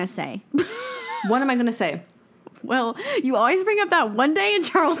what you're going to say. What am I going to say? Well, you always bring up that one day in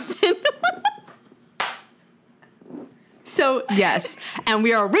Charleston. So, yes. And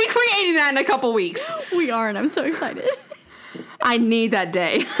we are recreating that in a couple weeks. We are, and I'm so excited. I need that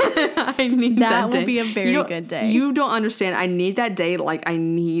day. I need that day. That will be a very good day. You don't understand. I need that day like I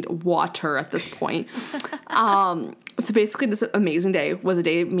need water at this point. So basically this amazing day was a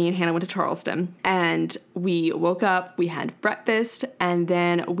day me and Hannah went to Charleston and we woke up, we had breakfast, and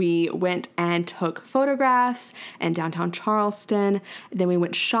then we went and took photographs in downtown Charleston. Then we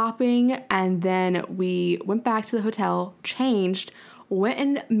went shopping and then we went back to the hotel, changed, went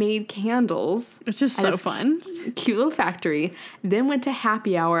and made candles. Which is so fun. Cute little factory. Then went to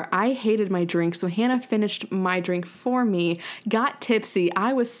happy hour. I hated my drink, so Hannah finished my drink for me, got tipsy.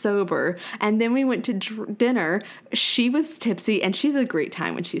 I was sober. And then we went to dinner. She was tipsy, and she's a great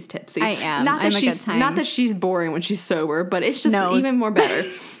time when she's tipsy. I am. Not that I'm a good time. Not that she's boring when she's sober, but it's just even more better.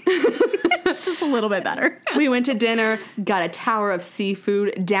 It's just a little bit better. We went to dinner, got a tower of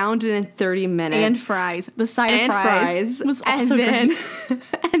seafood, downed it in 30 minutes. And fries. The side of fries was also great.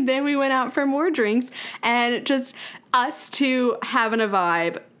 And then we went out for more drinks, and just us two having a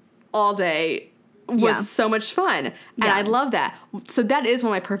vibe all day was so much fun. And I love that. So that is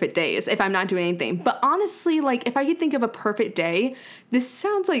one of my perfect days if I'm not doing anything. But honestly, like if I could think of a perfect day, this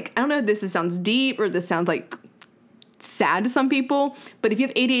sounds like, I don't know if this sounds deep or this sounds like sad to some people, but if you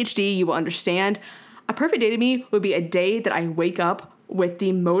have ADHD, you will understand. A perfect day to me would be a day that I wake up with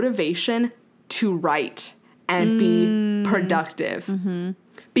the motivation to write and be productive. Mm-hmm.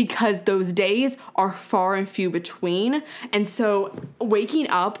 Because those days are far and few between. And so waking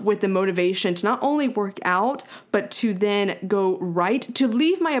up with the motivation to not only work out, but to then go write, to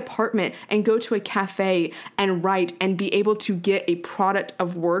leave my apartment and go to a cafe and write and be able to get a product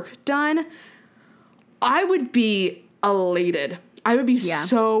of work done, I would be elated. I would be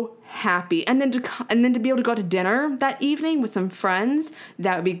so happy. And then to be able to go to dinner that evening with some friends,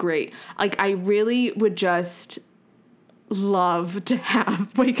 that would be great. Like I really would just love to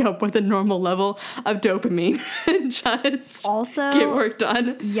wake up with a normal level of dopamine and just also get work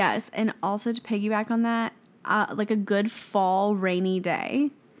done. Yes, and also to piggyback on that, like a good fall rainy day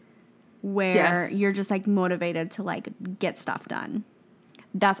where you're just like motivated to like get stuff done.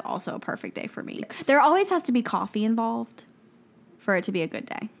 That's also a perfect day for me. Yes. There always has to be coffee involved for it to be a good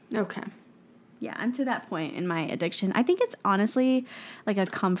day. Okay. Yeah, I'm to that point in my addiction. I think it's honestly like a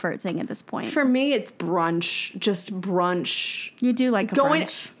comfort thing at this point. For me, it's brunch. Just brunch. You do like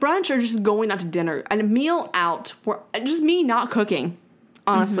brunch or just going out to dinner. And a meal out. Just me not cooking,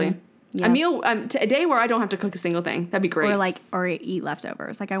 honestly. Mm-hmm. Yep. A meal, a day where I don't have to cook a single thing. That'd be great. Or eat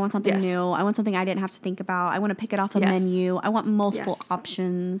leftovers. Like I want something new. I want something I didn't have to think about. I want to pick it off the menu. I want multiple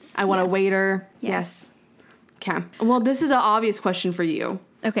options. I want a waiter. Yes. Okay. Well, this is an obvious question for you.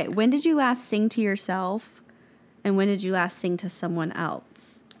 Okay, when did you last sing to yourself? And when did you last sing to someone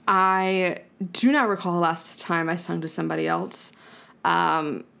else? I do not recall the last time I sung to somebody else.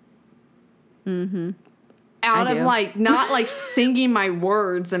 Out of, like, not, like, singing my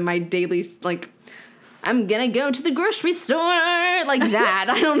words and my daily, like, I'm gonna go to the grocery store, like that.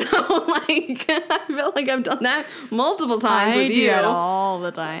 I don't know, like, I feel like I've done that multiple times with you. I do that all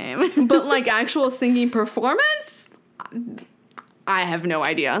the time. But, like, actual singing performance, I have no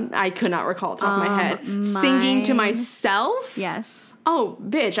idea. I could not recall off the top of my head. Singing to myself? Yes. Oh,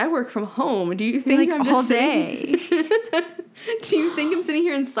 bitch, I work from home. Do you think Like I'm all just day. Do you think I'm sitting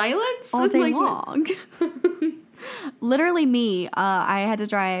here in silence? All day Like, long. Literally me. I had to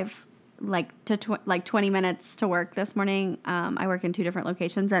drive like 20 minutes to work this morning. I work in 2 different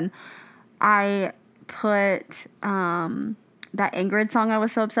locations, and I put that Ingrid song I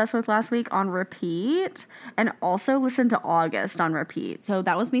was so obsessed with last week on repeat, and also listened to August on repeat. So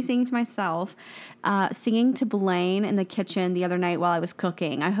that was me singing to myself. Singing to Blaine in the kitchen the other night while I was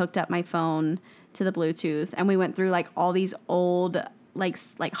cooking. I hooked up my phone to the Bluetooth, and we went through like all these old like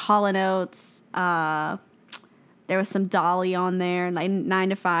Hall & Oates. There was some Dolly on there, like 9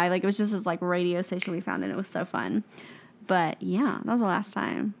 to 5. Like, it was just this like radio station we found, and it was so fun. But yeah, that was the last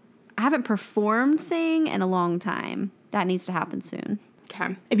time. I haven't performed sing in a long time. That needs to happen soon.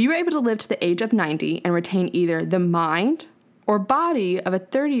 Okay. If you were able to live to the age of 90 and retain either the mind or body of a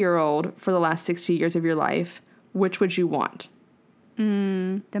 30-year-old for the last 60 years of your life, which would you want?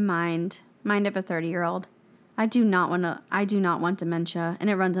 The mind of a 30-year-old. I do not want dementia, and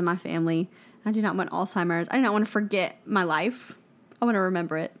it runs in my family. I do not want Alzheimer's. I do not want to forget my life. I want to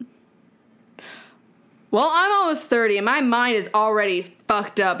remember it. Well, I'm almost 30, and my mind is already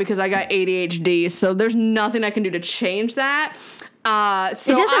fucked up because I got ADHD, so there's nothing I can do to change that. So I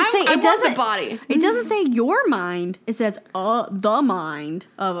want the body. It doesn't say your mind. It says the mind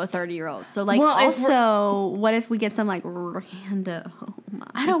of a 30-year-old. So, like, well, also, what if we get some, like, random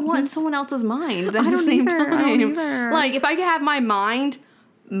mind? I don't want someone else's mind at I the don't same either. time. I don't either. Like, if I could have my mind...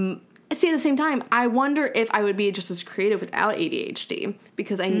 See, at the same time, I wonder if I would be just as creative without ADHD,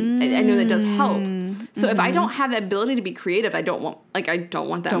 because I know that does help. So if I don't have the ability to be creative, I don't want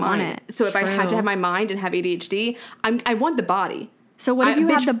that mind. So if I had to have my mind and have ADHD, I want the body. So what if you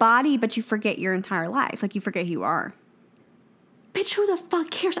have the body, but you forget your entire life? Like, you forget who you are. Bitch, who the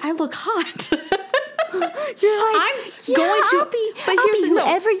fuck cares? I look hot. You're like, but here's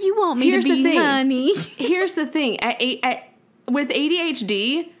whoever you want me to be, honey. Here's the thing. With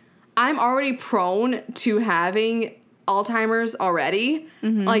ADHD... I'm already prone to having Alzheimer's already.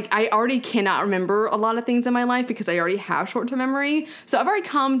 Like, I already cannot remember a lot of things in my life because I already have short-term memory. So I've already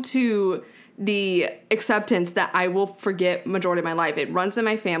come to the acceptance that I will forget majority of my life. It runs in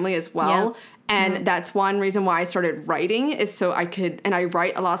my family as well. Yeah. And that's one reason why I started writing, is so I could, and I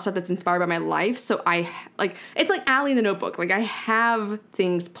write a lot of stuff that's inspired by my life. So it's like Allie in the Notebook. Like, I have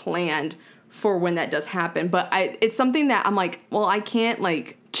things planned for when that does happen. But it's something that I'm like, well, I can't,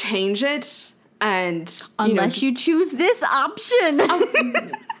 like, change it, and unless you choose this option. I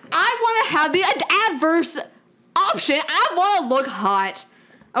want to have the adverse option. I want to look hot.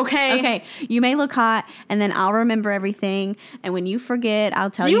 Okay, you may look hot, and then I'll remember everything, and when you forget,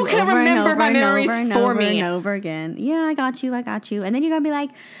 I'll tell you. You can remember my memories for me and over again. Yeah, I got you, and then you're gonna be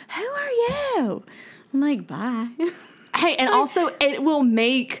like, who are you? I'm like, bye. Hey, and also it will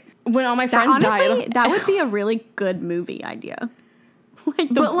make, when all my friends die, that would be a really good movie idea.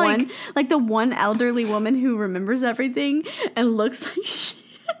 Like the one elderly woman who remembers everything and looks like shit,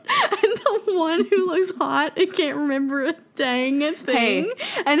 and the one who looks hot and can't remember a dang thing,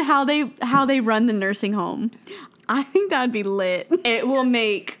 and how they run the nursing home. I think that would be lit. It will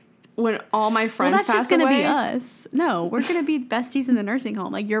make, when all my friends pass away. That's just gonna be us. No, we're gonna be besties in the nursing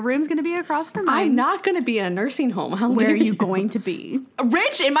home. Like, your room's gonna be across from mine. I'm not gonna be in a nursing home. Where are you going to be?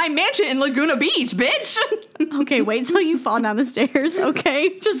 Rich in my mansion in Laguna Beach, bitch. Okay, wait till you fall down the stairs,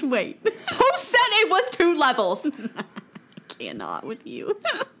 okay? Just wait. Who said it was 2 levels? I cannot with you.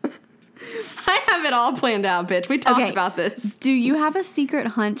 I have it all planned out, bitch. We talked about this. Do you have a secret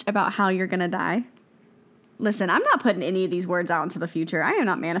hunch about how you're gonna die? Listen, I'm not putting any of these words out into the future. I am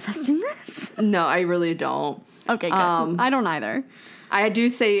not manifesting this. No, I really don't. Okay, good. I don't either. I do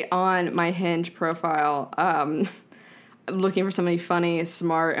say on my Hinge profile, I'm looking for somebody funny,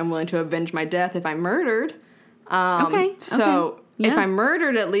 smart, and willing to avenge my death if I'm murdered. So if I'm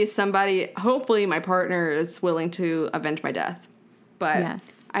murdered, at least somebody, hopefully my partner, is willing to avenge my death. But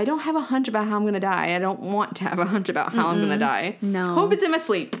I don't have a hunch about how I'm going to die. I don't want to have a hunch about how I'm going to die. No. Hope it's in my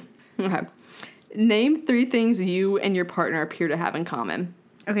sleep. Okay. Name 3 things you and your partner appear to have in common.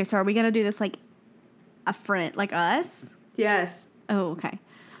 Okay, so are we going to do this, like, a friend, like us? Yes. Oh, okay.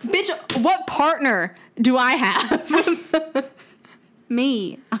 Bitch, what partner do I have?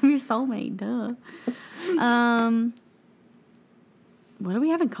 Me. I'm your soulmate, duh. What do we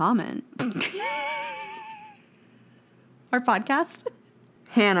have in common? Our podcast?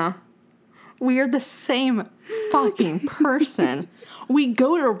 Hannah, we are the same fucking person. We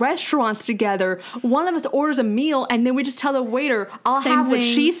go to restaurants together. One of us orders a meal, and then we just tell the waiter, I'll Same have what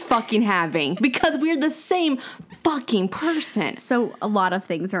thing. she's fucking having. Because we're the same fucking person. So a lot of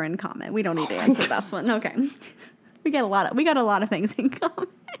things are in common. We don't need to answer this one. Okay. We got a lot of things in common.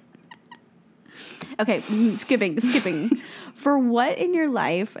 Okay, skipping. For what in your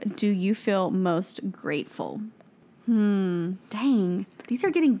life do you feel most grateful? Dang. These are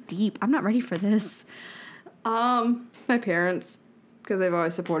getting deep. I'm not ready for this. My parents, because they've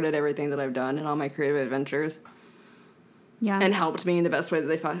always supported everything that I've done and all my creative adventures, Yeah. and helped me in the best way that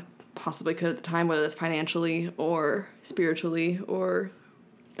they possibly could at the time, whether that's financially or spiritually or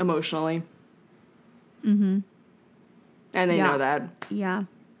emotionally. Mm-hmm. And they know that. Yeah.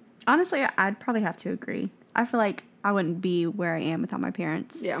 Honestly, I'd probably have to agree. I feel like I wouldn't be where I am without my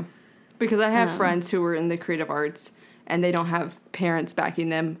parents. Yeah. Because I have friends who were in the creative arts and they don't have parents backing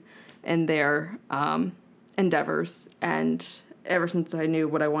them in their endeavors. And ever since I knew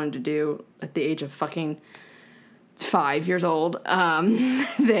what I wanted to do at the age of fucking 5 years old,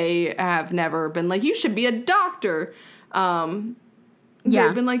 they have never been like, you should be a doctor. They've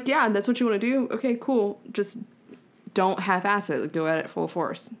been like, yeah, that's what you want to do. Okay, cool. Just don't half-ass it. Like, go at it full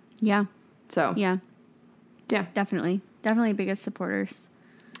force. Yeah. So, Yeah. yeah. Definitely biggest supporters.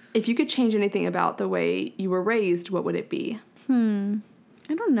 If you could change anything about the way you were raised, what would it be?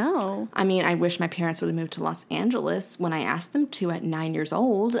 I don't know. I mean, I wish my parents would have moved to Los Angeles when I asked them to at 9 years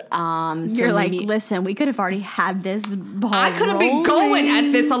old. So You're like, maybe- listen, we could have already had this ball I could have been going rolling.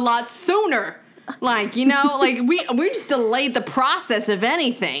 at this a lot sooner. Like, you know, like we just delayed the process of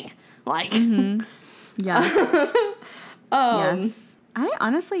anything. Like, Yeah. Yes. I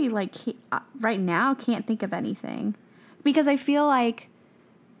honestly, like, right now can't think of anything. Because I feel like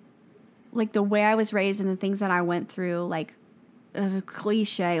the way I was raised and the things that I went through, like,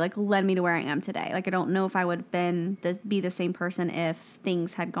 cliche, like, led me to where I am today. Like, I don't know if I would have be the same person if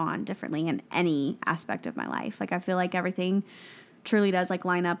things had gone differently in any aspect of my life. Like, I feel like everything truly does, like,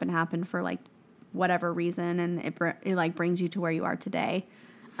 line up and happen for, like, whatever reason, and it like, brings you to where you are today.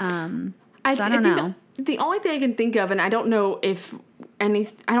 So I don't know. The only thing I can think of, and I don't know I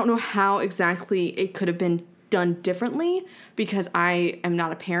don't know how exactly it could have been done differently because I am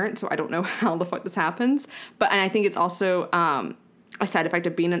not a parent, so I don't know how the fuck this happens. And I think it's also a side effect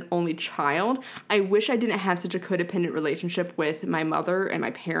of being an only child. I wish I didn't have such a codependent relationship with my mother and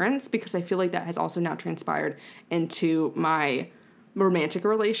my parents because I feel like that has also now transpired into my romantic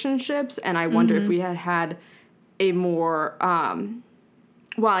relationships. And I wonder if we had a more,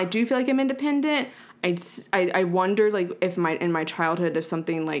 while I do feel like I'm independent, I wonder like if in my childhood if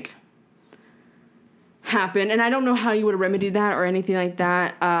something like happened, and I don't know how you would have remedied that or anything like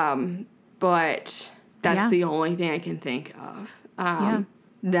that. But that's the only thing I can think of.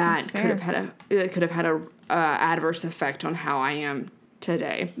 That could have had a adverse effect on how I am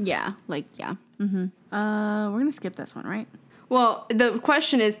today. Yeah, like, yeah. Mm-hmm. We're gonna skip this one, right? Well, the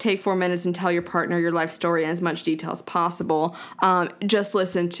question is take 4 minutes and tell your partner your life story in as much detail as possible. Just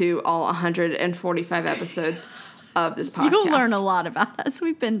listen to all 145 episodes of this podcast. You'll learn a lot about us.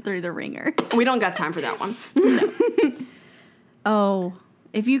 We've been through the ringer. We don't got time for that one. Oh,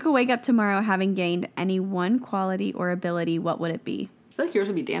 if you could wake up tomorrow having gained any one quality or ability, what would it be? I feel like yours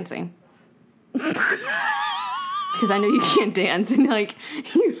would be dancing. Because I know you can't dance. And like,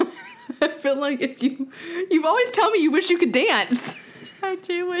 I feel like if you've always told me you wish you could dance. I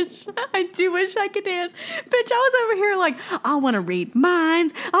do wish I could dance. Bitch, I was over here like, I want to read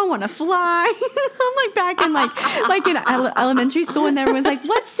minds. I want to fly. I'm like back in like in elementary school and everyone's like,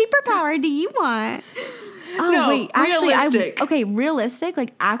 what superpower do you want? Oh, No, wait, actually, realistic. Realistic,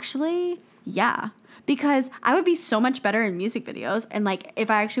 like, actually, yeah. Because I would be so much better in music videos. And, like,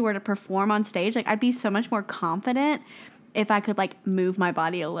 if I actually were to perform on stage, like, I'd be so much more confident if I could, like, move my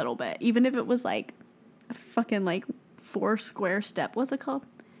body a little bit. Even if it was, like, a fucking, like, 4 square step. What's it called?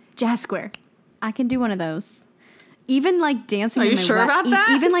 Jazz square. I can do one of those. Even, like, dancing. Are you sure about that?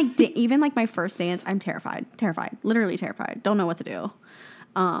 Even, like, my first dance, I'm terrified. Terrified. Literally terrified. Don't know what to do.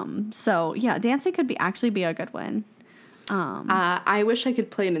 So yeah, dancing could actually be a good one. I wish I could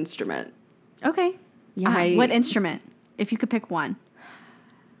play an instrument. Okay. Yeah. What instrument? If you could pick one.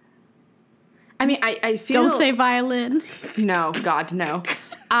 I mean, I feel... Don't say violin. No, God, no.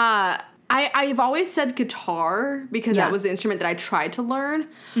 I've always said guitar because that was the instrument that I tried to learn.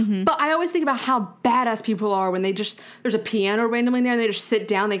 But I always think about how badass people are when there's a piano randomly in there and they just sit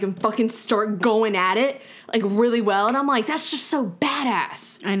down, they can fucking start going at it like really well. And I'm like, that's just so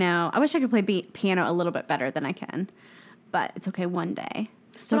badass. I know. I wish I could play piano a little bit better than I can. But it's okay one day.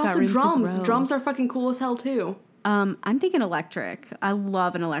 Still But got also room to drums. grow. Drums are fucking cool as hell too. I'm thinking electric. I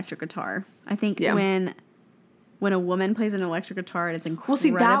love an electric guitar. I think when a woman plays an electric guitar, it is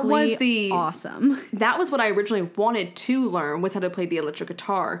incredibly awesome. That was what I originally wanted to learn, was how to play the electric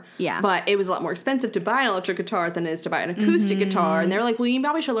guitar. Yeah. But it was a lot more expensive to buy an electric guitar than it is to buy an acoustic guitar. And they were like, well, you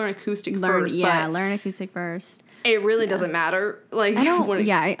probably should learn acoustic first. Yeah, but learn acoustic first. it really doesn't matter. Like,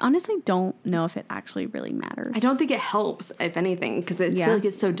 I honestly don't know if it actually really matters. I don't think it helps, if anything, because I feel like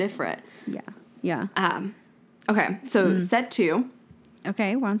it's so different. Yeah. Okay, so set 2.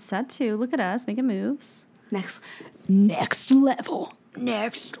 Okay, we're on set 2. Look at us making moves. Next level.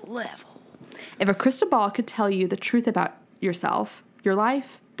 If a crystal ball could tell you the truth about yourself, your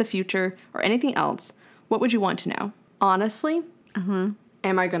life, the future, or anything else, what would you want to know? Honestly, am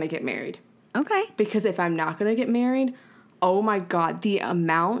I going to get married? Okay. Because if I'm not going to get married, oh my God, the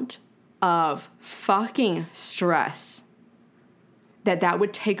amount of fucking stress that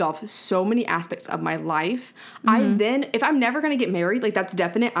would take off so many aspects of my life. If I'm never going to get married, like that's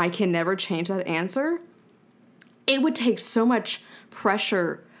definite, I can never change that answer. It would take so much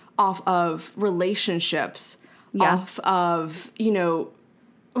pressure off of relationships, off of,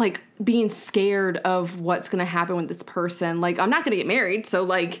 like being scared of what's going to happen with this person. Like, I'm not going to get married, so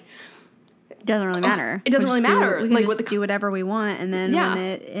like... It doesn't really matter. It doesn't really matter. We can just do whatever we want, and then when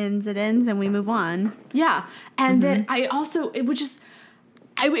it ends, and we move on. Yeah. And then it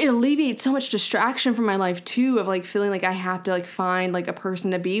alleviates so much distraction from my life too, of like feeling like I have to like find like a person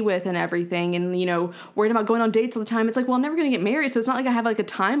to be with and everything, and worried about going on dates all the time. It's like, well, I'm never going to get married, so it's not like I have like a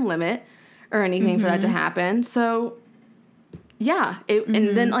time limit or anything for that to happen. So yeah,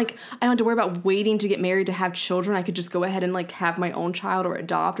 and then like I don't have to worry about waiting to get married to have children. I could just go ahead and like have my own child or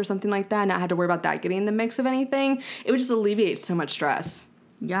adopt or something like that, and not have to worry about that getting in the mix of anything. It would just alleviate so much stress.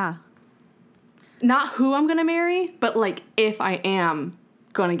 Yeah. Not who I'm going to marry, but like if I am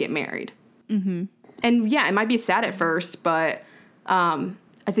going to get married. And yeah, it might be sad at first, but I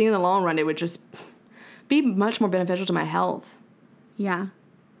think in the long run it would just be much more beneficial to my health. Yeah.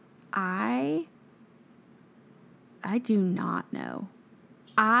 I do not know.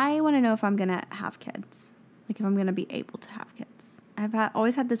 I want to know if I'm going to have kids. Like if I'm going to be able to have kids. I've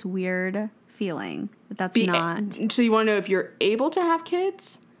always had this weird feeling that that's not. So you want to know if you're able to have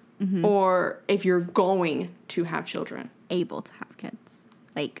kids or if you're going to have children? Able to have kids.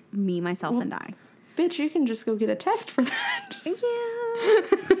 Like me, myself, and I. Bitch, you can just go get a test for that. Yeah.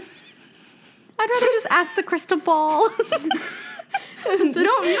 I'd rather just ask the crystal ball. No, you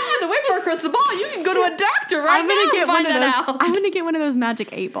don't have to wait for a crystal ball. You can go to a doctor right now and find that out. I'm going to get one of those magic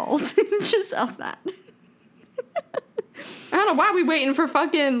 8 balls. Just ask that. I don't know why we waiting for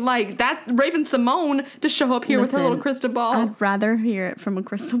fucking, like, that Raven Simone to show up here with her little crystal ball. I'd rather hear it from a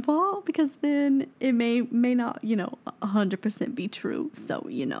crystal ball because then it may not, 100% be true. So,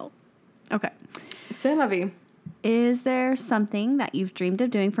 Okay. C'est la vie. Is there something that you've dreamed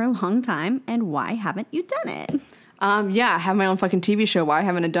of doing for a long time, and why haven't you done it? Yeah, I have my own fucking TV show. Why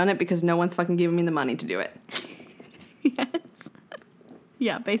haven't I done it? Because no one's fucking giving me the money to do it. Yes.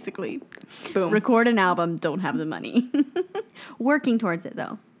 Yeah, basically. Boom. Record an album, don't have the money. Working towards it,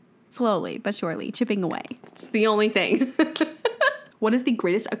 though. Slowly but surely, chipping away. It's the only thing. What is the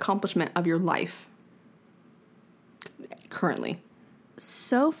greatest accomplishment of your life currently?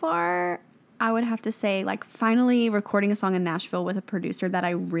 So far, I would have to say, like, finally recording a song in Nashville with a producer that I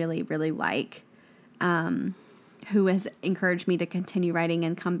really, really like. Who has encouraged me to continue writing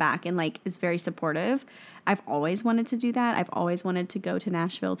and come back and, like, is very supportive. I've always wanted to do that. I've always wanted to go to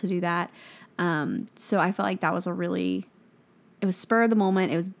Nashville to do that. So I felt like that was it was spur of the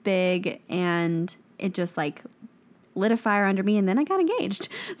moment. It was big, and it just, like, lit a fire under me, and then I got engaged.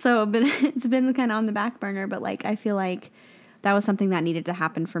 So it's been kind of on the back burner, but, like, I feel like that was something that needed to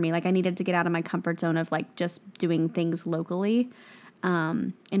happen for me. Like, I needed to get out of my comfort zone of, like, just doing things locally.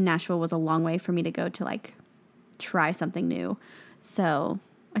 And Nashville was a long way for me to go to, like, try something new. So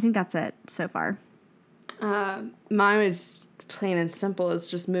I think that's it so far. Mine was plain and simple. It's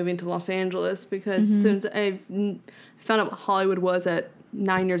just moving to Los Angeles because as soon as I found out what Hollywood was at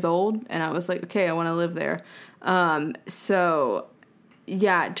 9 years old, and I was like, okay, I want to live there. So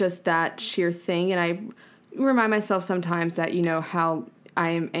yeah, just that sheer thing. And I remind myself sometimes that, how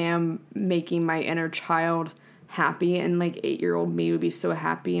I am making my inner child happy, and like 8-year-old me would be so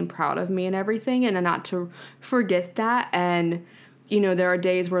happy and proud of me and everything, and not to forget that. And there are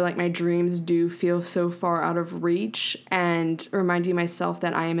days where, like, my dreams do feel so far out of reach, and reminding myself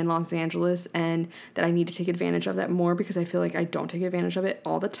that I am in Los Angeles and that I need to take advantage of that more, because I feel like I don't take advantage of it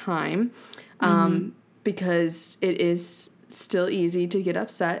all the time, because it is still easy to get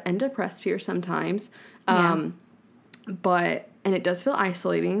upset and depressed here sometimes. And it does feel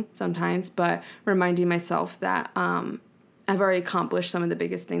isolating sometimes, but reminding myself that I've already accomplished some of the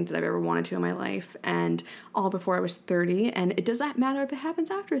biggest things that I've ever wanted to in my life, and all before I was 30. And it doesn't matter if it happens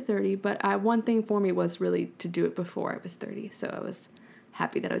after 30, but one thing for me was really to do it before I was 30. So I was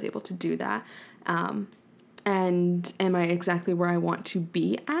happy that I was able to do that. And am I exactly where I want to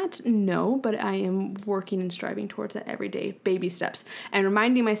be at? No, but I am working and striving towards that every day, baby steps, and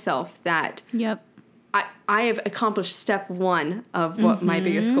reminding myself that I have accomplished step one of what my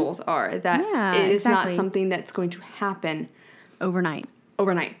biggest goals are. That it is not something that's going to happen overnight.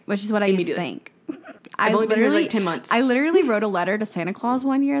 Which is what I used to think. I've only been here like 10 months. I literally wrote a letter to Santa Claus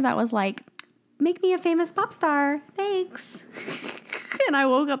one year that was like, make me a famous pop star. Thanks. And I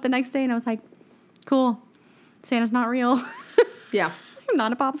woke up the next day and I was like, cool. Santa's not real. Yeah. I'm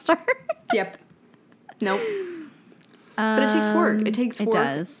not a pop star. Yep. Nope. But it takes work. It takes work. It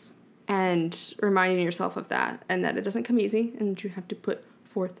does. And reminding yourself of that, and that it doesn't come easy, and you have to put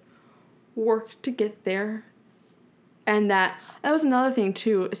forth work to get there. And that was another thing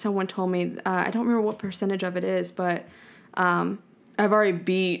too. Someone told me, I don't remember what percentage of it is, but I've already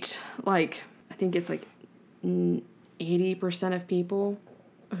beat, like, I think it's like 80% of people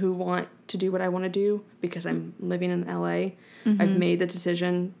who want to do what I want to do, because I'm living in LA. I've made the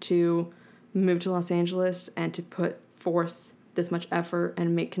decision to move to Los Angeles and to put forth this much effort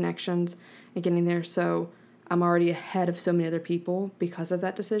and make connections and getting there. So I'm already ahead of so many other people because of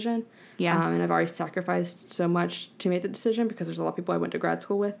that decision. Yeah. And I've already sacrificed so much to make the decision, because there's a lot of people I went to grad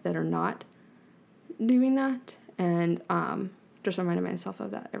school with that are not doing that. And just reminding myself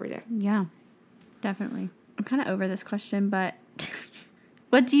of that every day. Yeah, definitely. I'm kind of over this question, but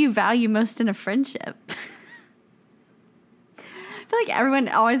what do you value most in a friendship? I feel like everyone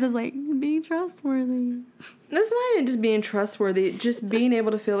always is like, being trustworthy. That's not even just being trustworthy, just being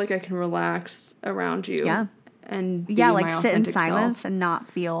able to feel like I can relax around you. Yeah. And be like my sit in authentic silence self. and not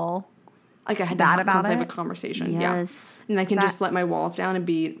feel like I had bad to about have a it. conversation. Yes. Yeah. And I can just let my walls down and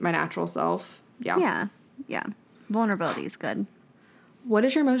be my natural self. Yeah. Yeah. Yeah. Vulnerability is good. What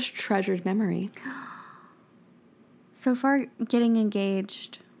is your most treasured memory? So far, getting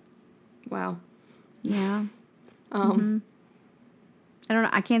engaged. Wow. Yeah. I don't know.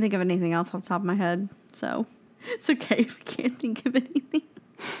 I can't think of anything else off the top of my head, so it's okay if I can't think of anything.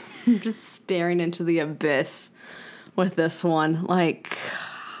 I'm just staring into the abyss with this one. Like,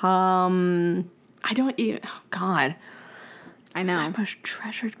 I don't even. Oh God. I know. My most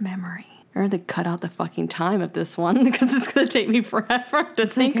treasured memory. I had to cut out the fucking time of this one, because it's gonna take me forever to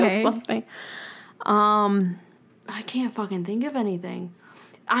think of something. I can't fucking think of anything.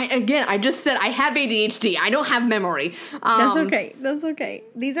 I just said I have ADHD. I don't have memory. That's okay. That's okay.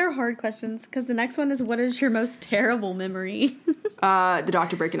 These are hard questions, because the next one is, what is your most terrible memory? The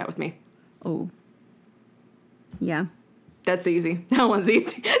doctor breaking up with me. Oh. Yeah. That's easy. That one's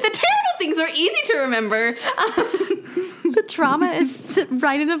easy. The terrible things are easy to remember. The trauma is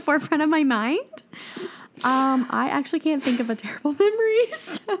right in the forefront of my mind. I actually can't think of a terrible memory,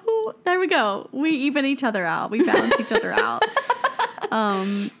 so there we go. We even each other out. We balance each other out.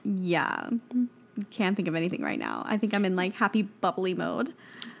 Yeah. Can't think of anything right now. I think I'm in like happy bubbly mode.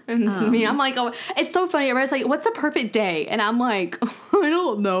 And it's me. I'm like, oh, it's so funny. Everybody's like, what's the perfect day? And I'm like, I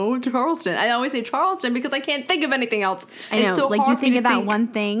don't know, Charleston. I always say Charleston because I can't think of anything else. I know. It's so like hard you think for of me to that one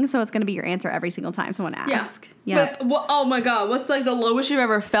thing, so it's going to be your answer every single time someone asks. Yeah. But, oh my God, what's like the lowest you've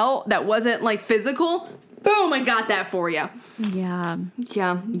ever felt that wasn't like physical? Boom, I got that for you. Yeah.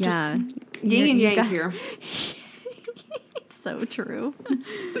 Yeah. Yeah. Just yin and yang here. It's so true.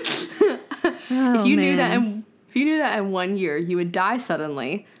 If you knew that in 1 year you would die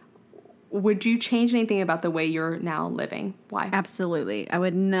suddenly, would you change anything about the way you're now living? Why? Absolutely. I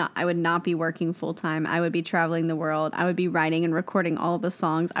would not be working full time. I would be traveling the world. I would be writing and recording all of the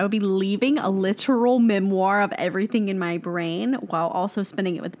songs. I would be leaving a literal memoir of everything in my brain while also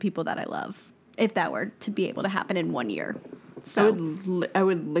spending it with the people that I love. If that were to be able to happen in 1 year. So I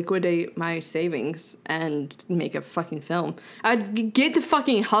would liquidate my savings and make a fucking film. I'd get the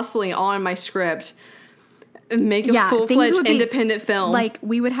fucking hustling on my script. Make a full-fledged independent film. Like,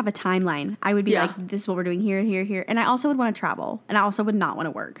 we would have a timeline. I would be like, this is what we're doing here, here, here. And I also would want to travel. And I also would not want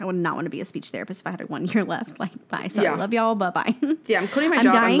to work. I would not want to be a speech therapist if I had 1 year left. Like, bye. Sorry, love y'all, bye-bye. Yeah, I'm quitting my I'm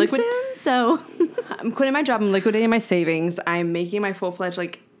job. dying soon, so... I'm quitting my job. I'm liquidating my savings. I'm making my full-fledged,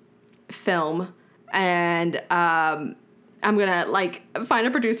 like, film. And I'm gonna like find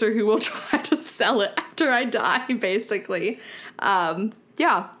a producer who will try to sell it after I die, basically.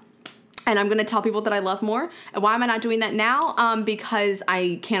 Yeah. And I'm gonna tell people that I love more. And why am I not doing that now? Because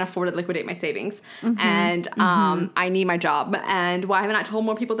I can't afford to liquidate my savings, and I need my job. And why have I not told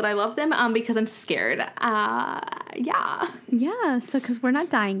more people that I love them? Because I'm scared. Yeah. Yeah. So because we're not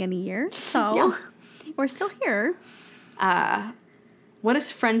dying in a year, so we're still here. What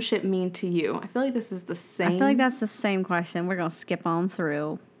does friendship mean to you? I feel like this is the same. I feel like that's the same question. We're gonna skip on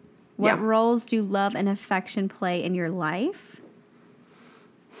through. What roles do love and affection play in your life?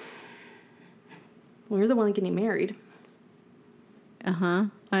 Well, you're the one getting married.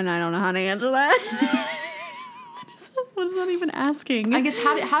 And I don't know how to answer that. What is that even asking? I guess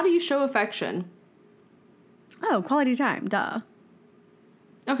how do you show affection? Oh, quality time. Duh.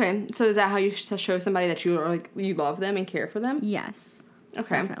 Okay, so is that how you show somebody that you are like you love them and care for them? Yes.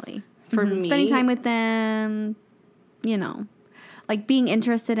 Okay. Definitely. For me, spending time with them, you know, like being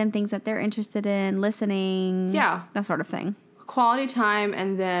interested in things that they're interested in, listening. Yeah. That sort of thing. Quality time,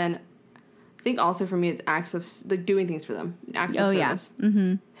 and then I think also for me it's acts of like doing things for them. Acts of service.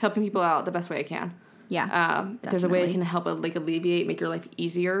 Yeah. Helping people out the best way I can. Yeah. If there's a way I can help like alleviate, make your life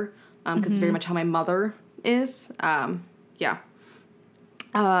easier. Because it's very much how my mother is. Yeah.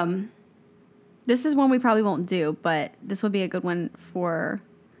 This is one we probably won't do, but this would be a good one for,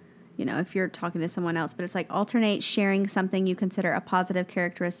 you know, if you're talking to someone else. But it's like alternate sharing something you consider a positive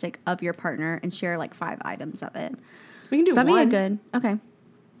characteristic of your partner and share like 5 items of it. We can do That'd one. be a good. Okay.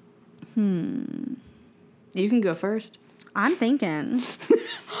 You can go first. I'm thinking.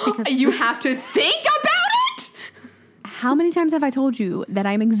 You have to think about it. How many times have I told you that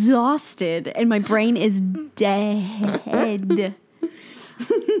I'm exhausted and my brain is dead?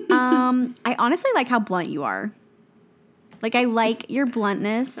 I honestly like how blunt you are. Like, I like your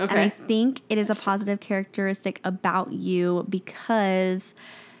bluntness, and I think it is a positive characteristic about you because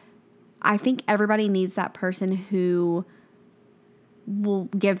I think everybody needs that person who will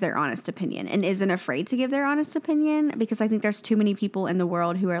give their honest opinion and isn't afraid to give their honest opinion, because I think there's too many people in the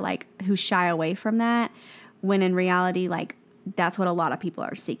world who are like, who shy away from that, when in reality, like, that's what a lot of people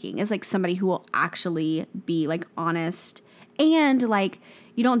are seeking, is like somebody who will actually be like honest, and like,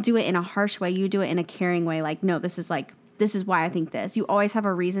 you don't do it in a harsh way, you do it in a caring way, like, no, this is why I think this. You always have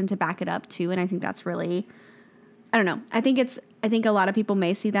a reason to back it up too, and I think that's really, I don't know. I think a lot of people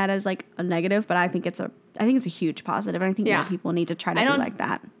may see that as like a negative, but I think it's a huge positive, and I think more people need to try to be like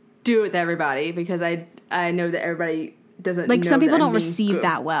that. Do it with everybody, because I know that everybody doesn't like, know some people that don't receive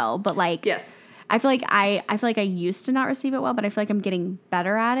that well, but like, yes, I feel like I used to not receive it well, but I feel like I'm getting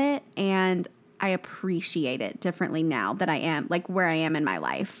better at it, and I appreciate it differently now that I am like where I am in my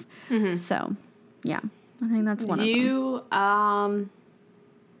life. Mm-hmm. So, yeah, I think that's one of them.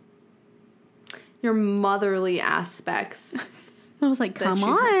 Your motherly aspects. I was like, come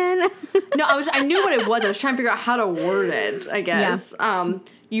on. No, I knew what it was. I was trying to figure out how to word it, I guess. Yeah.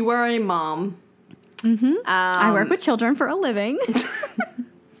 You were a mom. Mm-hmm. I work with children for a living.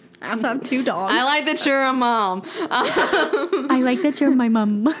 I also have 2 dogs. I like that you're a mom. I like that you're my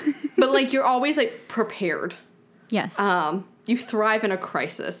mom. But like, you're always like prepared. Yes. You thrive in a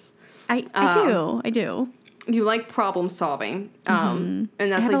crisis. I do. You like problem solving. And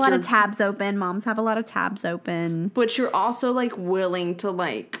that's I have like a lot of tabs open. Moms have a lot of tabs open. But you're also like willing to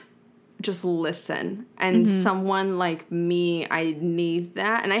like just listen. And someone like me, I need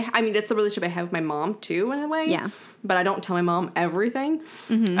that. And I mean, that's the relationship I have with my mom too, in a way. Yeah. But I don't tell my mom everything.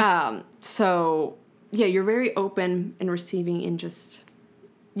 So yeah, you're very open and receiving, and just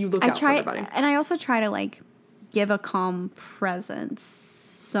you look out for everybody. And I also try to like give a calm presence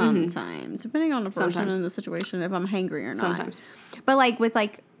sometimes, depending on the person and the situation, if I'm hangry or not. Sometimes. But like with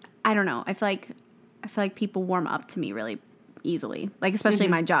like, I don't know. I feel like people warm up to me really easily, like especially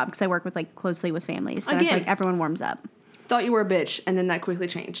in my job, because I work with like closely with families. So I feel like everyone warms up. Thought you were a bitch, and then that quickly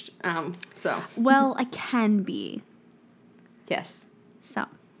changed. So well, I can be. Yes. So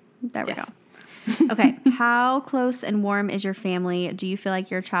there we go. Okay. How close and warm is your family? Do you feel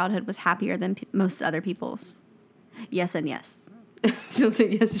like your childhood was happier than most other people's? Yes and yes. Still say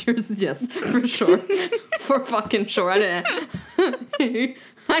yes, yours, yes, for sure. For fucking sure. I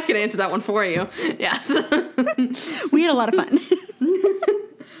could answer that one for you. Yes. We had a lot of fun.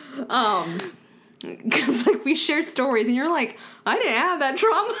 Because like we share stories, and you're like, I didn't have that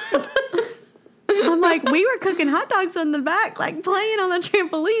trauma. I'm like, we were cooking hot dogs on the back, like playing on the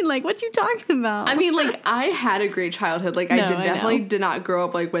trampoline. Like, what you talking about? I mean, like, I had a great childhood. Like, No, I I definitely know. did not grow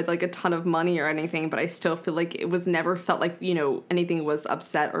up, like, with, like, a ton of money or anything, but I still feel like it was never felt like, you know, anything was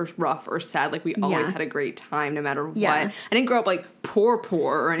upset or rough or sad. Like, we always Yeah. had a great time no matter Yeah. what. I didn't grow up, like, poor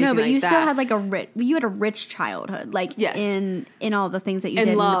or anything No, but like you that. still had like you had a rich childhood, like Yes. in all the things that you and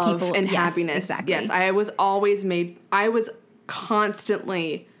did, love and the people and yes, happiness. Exactly. Yes, I was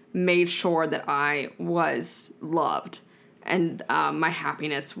constantly made sure that I was loved, and my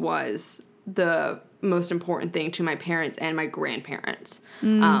happiness was the most important thing to my parents and my grandparents.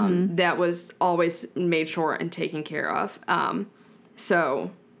 That was always made sure and taken care of.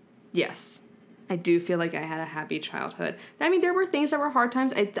 So, yes. I do feel like I had a happy childhood. I mean, there were things that were hard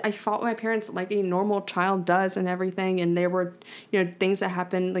times. I fought with my parents like a normal child does and everything. And there were, you know, things that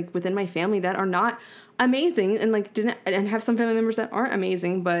happened like within my family that are not amazing and like and have some family members that aren't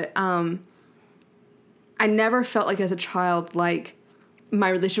amazing. But I never felt like as a child like my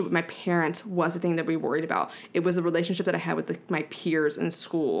relationship with my parents was the thing that we worried about. It was the relationship that I had with my peers in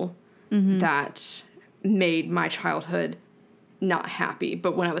school that made my childhood not happy.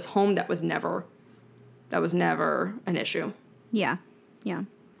 But when I was home, that was never an issue. Yeah.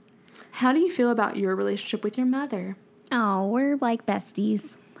 How do you feel about your relationship with your mother? Oh, we're like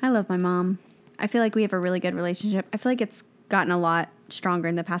besties. I love my mom. I feel like we have a really good relationship. I feel like it's gotten a lot stronger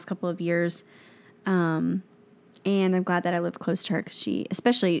in the past couple of years. And I'm glad that I live close to her because she,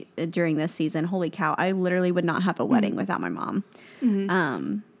 especially during this season, holy cow, I literally would not have a wedding without my mom.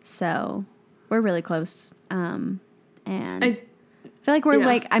 So we're really close. And I feel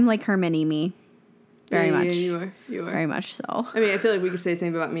like I'm like her mini me. Very much. Yeah, you are. Very much so. I mean, I feel like we could say the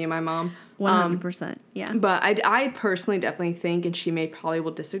same about me and my mom. 100%. Yeah. But I personally definitely think, and she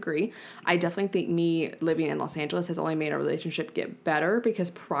will disagree, I definitely think me living in Los Angeles has only made our relationship get better because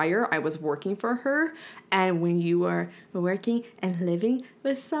prior I was working for her. And when you are working and living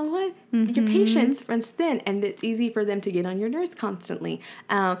with someone, your patience runs thin and it's easy for them to get on your nerves constantly.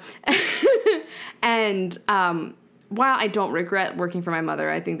 While I don't regret working for my mother,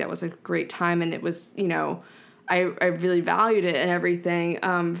 I think that was a great time and it was, you know, I really valued it and everything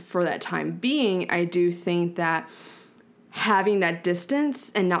for that time being. I do think that having that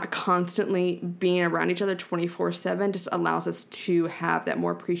distance and not constantly being around each other 24/7 just allows us to have that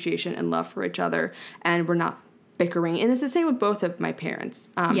more appreciation and love for each other, and we're not bickering. And it's the same with both of my parents.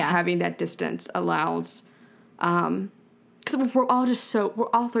 Having that distance allows, because we're all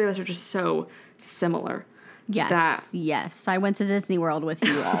three of us are just so similar. Yes. Yes. I went to Disney World with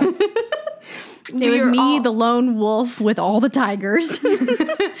you all. It was are me, all- the lone wolf with all the tigers.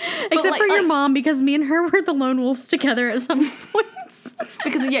 Except for your mom, because me and her were the lone wolves together at some points.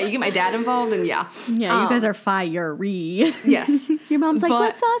 Because, you get my dad involved, and Yeah, you guys are fiery. Yes. Your mom's like, But-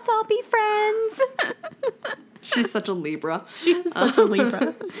 let's us all be friends. She's such a Libra. She's such a Libra.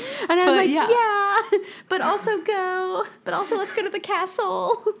 And I'm But, like, yeah. yeah, but also go. But also let's go to the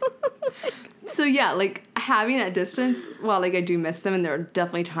castle. So, like, having that distance, while, like, I do miss them, and there are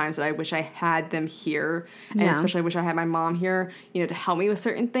definitely times that I wish I had them here, and Yeah. especially I wish I had my mom here, you know, to help me with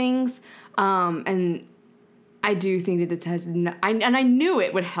certain things, and I do think that this has, and I knew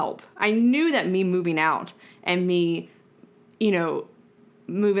it would help. I knew that me moving out and me, you know,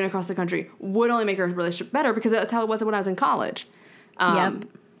 moving across the country would only make our relationship better because that's how it was when I was in college. Yep.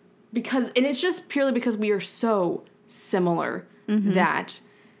 And it's just purely because we are so similar that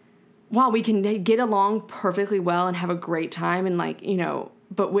while we can get along perfectly well and have a great time and, like, you know,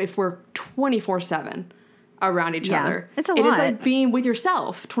 but if we're 24/7 around each Yeah. other, It's a it is lot. like being with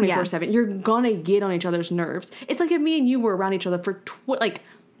yourself 24/7. You're gonna get on each other's nerves. It's like if me and you were around each other for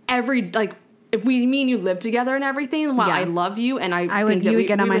if me and you live together and everything, while Yeah. I love you and I would, think that you we would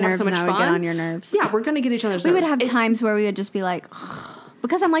get on we my would have nerves so much and I would fun, get on your nerves. Yeah, we're gonna get each other's We nerves. would have It's- times where we would just be like,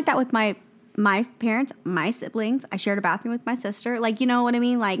 because I'm like that with my parents, my siblings. I shared a bathroom with my sister. Like, you know what I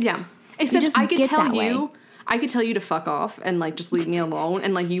mean? Like, Yeah. you Except just I could get tell that you, way. I could tell you to fuck off and, like, just leave me alone,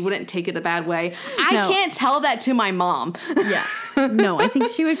 and, like, you wouldn't take it the bad way. I No. can't tell that to my mom. Yeah. No, I think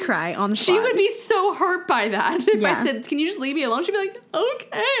she would cry on the spot. She would be so hurt by that if Yeah. I said, "Can you just leave me alone?" She'd be like,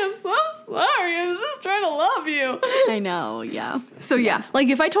 "Okay, I'm so sorry. I was just trying to love you." I know, yeah. So yeah, like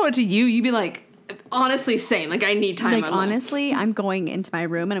if I told it to you, you'd be like, honestly, same. Like, I need time Like, alone. honestly, I'm going into my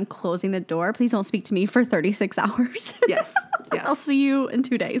room and I'm closing the door. Please don't speak to me for 36 hours. Yes. I'll see you in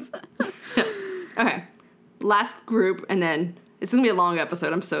 2 days. Okay. Last group, and then it's gonna be a long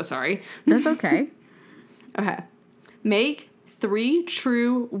episode. I'm so sorry. That's okay. Okay. Make 3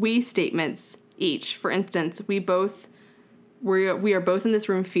 true we statements each. For instance, we are both in this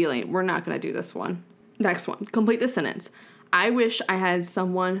room feeling. We're not going to do this one. Next one. Complete the sentence. I wish I had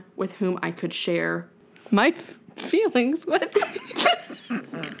someone with whom I could share my feelings with.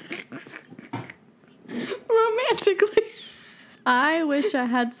 Romantically. I wish I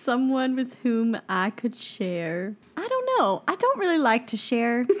had someone with whom I could share. I don't know. I don't really like to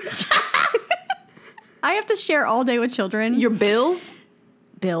share. I have to share all day with children. Your bills?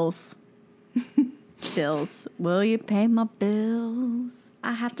 Bills. Bills. Will you pay my bills?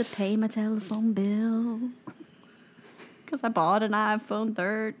 I have to pay my telephone bill. Because I bought an iPhone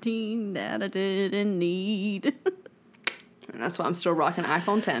 13 that I didn't need. And that's why I'm still rocking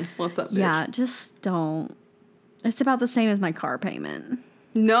iPhone 10. What's up, bitch? Yeah, just don't. It's about the same as my car payment.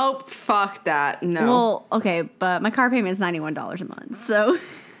 Nope, fuck that. No. Well, okay, but my car payment is $91 a month, so.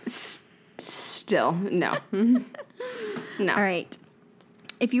 Still, no. No. All right.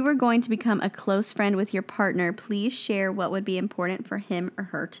 If you were going to become a close friend with your partner, please share what would be important for him or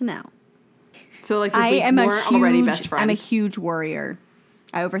her to know. So, like, if we weren't already best friends. I'm a huge worrier.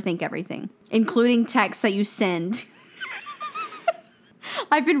 I overthink everything, including texts that you send.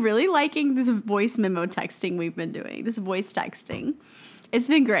 I've been really liking this voice memo texting we've been doing. This voice texting. It's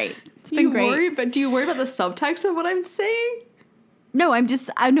been great. It's been great. But do you worry about the subtext of what I'm saying? No, I'm just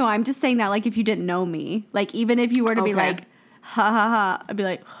saying that, like, if you didn't know me, like, even if you were to be like, ha ha ha, I'd be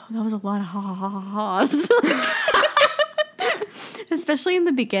like, oh, that was a lot of ha ha ha ha's. Especially in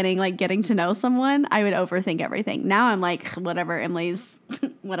the beginning, like, getting to know someone, I would overthink everything. Now I'm like, whatever, Emily's,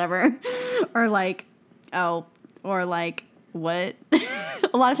 whatever. Or like, oh, or like, what?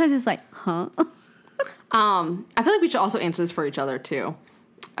 A lot of times it's like, huh? I feel like we should also answer this for each other, too.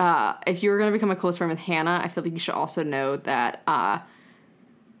 If you're going to become a close friend with Hannah, I feel like you should also know that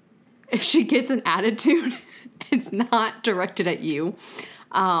if she gets an attitude, it's not directed at you.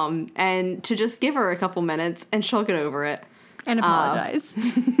 And to just give her a couple minutes and she'll get over it. And apologize.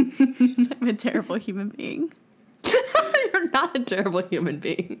 I'm a terrible human being. You're not a terrible human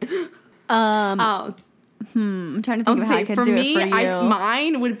being. I'm trying to think of how I could do it for you.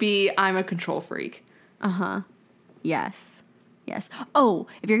 Mine would be I'm a control freak. Uh-huh. Yes. Oh,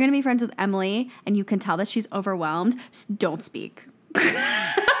 if you're going to be friends with Emily and you can tell that she's overwhelmed, don't speak.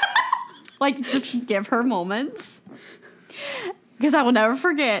 Like, just give her moments. Because I will never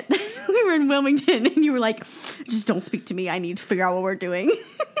forget. We were in Wilmington and you were like, just don't speak to me. I need to figure out what we're doing. We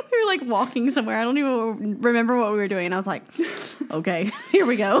were like walking somewhere. I don't even remember what we were doing. And I was like, okay, here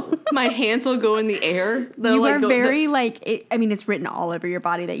we go. My hands will go in the air. You are very it's written all over your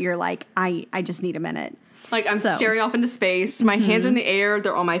body that you're like, I just need a minute. Like, I'm staring off into space. My hands are in the air.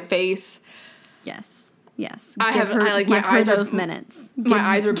 They're on my face. Yes. My eyes are those minutes. My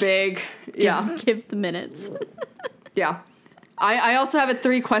eyes are big. Yeah. Give the minutes. Yeah. I also have a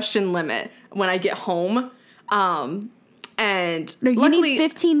 3-question limit when I get home. And no, you luckily, need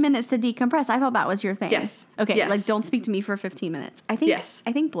 15 minutes to decompress. I thought that was your thing. Yes. Okay. Yes. Like, don't speak to me for 15 minutes. I think. Yes.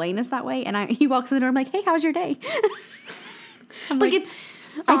 I think Blaine is that way, and he walks in the door. I'm like, hey, how's your day? I'm like, it's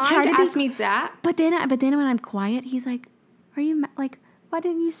fine to ask me that. But then when I'm quiet, he's like, "Are you like? Why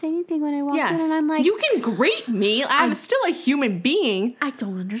didn't you say anything when I walked in?" And I'm like, you can greet me. I'm still a human being. I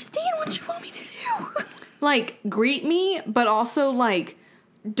don't understand what you want me to do. Like, greet me, but also, like,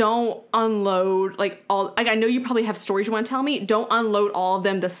 don't unload, like, all, like, I know you probably have stories you want to tell me. Don't unload all of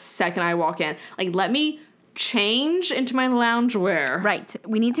them the second I walk in. Like, let me change into my loungewear. Right.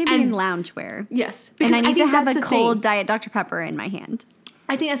 We need to be in loungewear. Yes. And I need to have a cold Diet Dr. Pepper in my hand.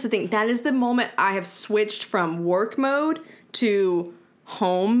 I think that's the thing. That is the moment I have switched from work mode to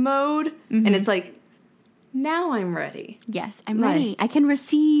home mode. Mm-hmm. And it's like, now I'm ready. Yes, I'm ready. I can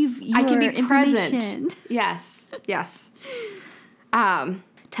receive your information. Present. Yes.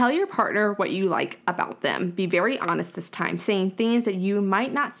 Tell your partner what you like about them. Be very honest this time, saying things that you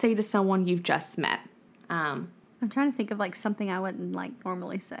might not say to someone you've just met. I'm trying to think of, like, something I wouldn't, like,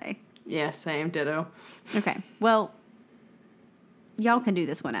 normally say. Yeah, same. Ditto. Okay. Well, y'all can do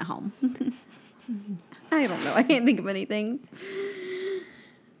this one at home. I don't know. I can't think of anything.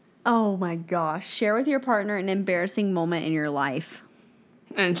 Oh my gosh. Share with your partner an embarrassing moment in your life.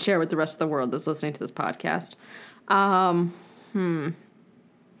 And share with the rest of the world that's listening to this podcast. God.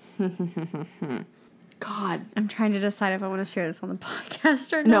 I'm trying to decide if I want to share this on the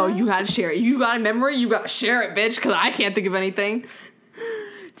podcast or not. No, you gotta share it. You got a memory, you gotta share it, bitch, because I can't think of anything.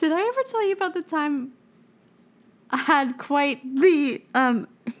 Did I ever tell you about the time I had quite the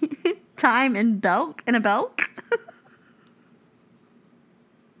time in a Belk?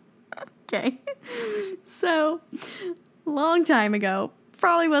 Okay. So, long time ago,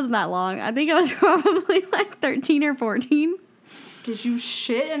 probably wasn't that long. I think I was probably like 13 or 14. Did you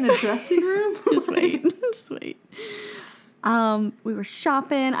shit in the dressing room? Just wait. We were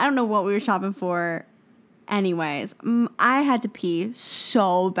shopping. I don't know what we were shopping for. Anyways, I had to pee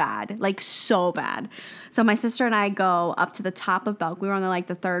so bad, like so bad. So my sister and I go up to the top of Belk. We were on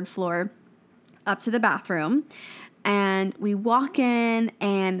the third floor, up to the bathroom. And we walk in,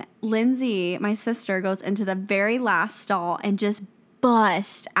 and Lindsay, my sister, goes into the very last stall and just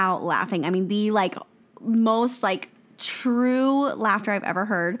bust out laughing. I mean, the most true laughter I've ever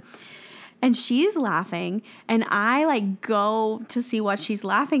heard. And she's laughing, and I go to see what she's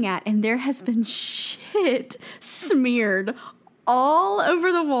laughing at, and there has been shit smeared all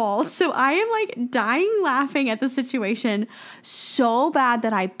over the wall. So I am dying laughing at the situation so bad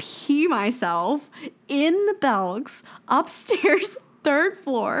that I pee myself in the Belks upstairs, third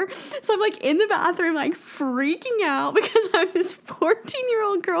floor. So I'm in the bathroom freaking out because I'm this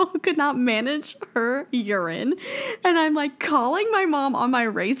 14-year-old girl who could not manage her urine. And I'm calling my mom on my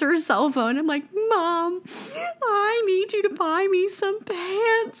Razr cell phone. I'm like, Mom, I need you to buy me some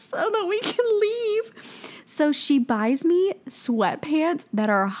pants so that we can leave. So she buys me sweatpants that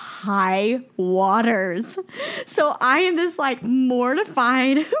are high waters. So I am this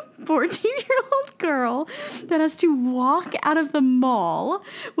mortified 14-year-old girl that has to walk out of the mall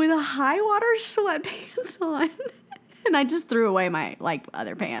with a high water sweatpants on. And I just threw away my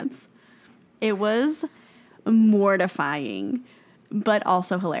other pants. It was mortifying, but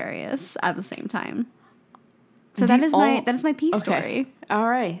also hilarious at the same time. So that is my pee story. All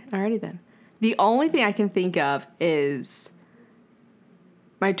right. Alrighty then. The only thing I can think of is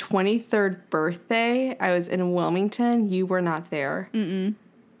my 23rd birthday. I was in Wilmington. You were not there. Mm-mm.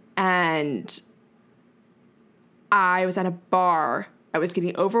 And I was at a bar. I was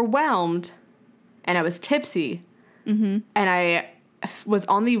getting overwhelmed, and I was tipsy. Mm-hmm. And I was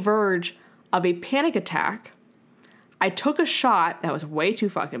on the verge of a panic attack. I took a shot that was way too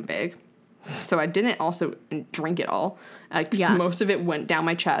fucking big, so I didn't also drink it all. Most of it went down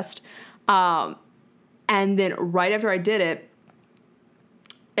my chest. And then right after I did it,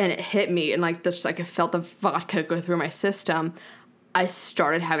 and it hit me, and I felt the vodka go through my system, I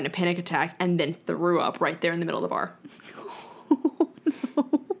started having a panic attack and then threw up right there in the middle of the bar. Oh, no.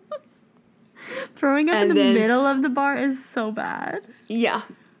 Throwing up in the middle of the bar is so bad. Yeah.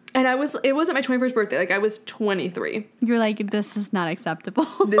 And it wasn't my 21st birthday. I was 23. You're this is not acceptable.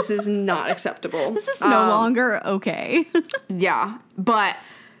 This is not acceptable. This is no longer okay. Yeah.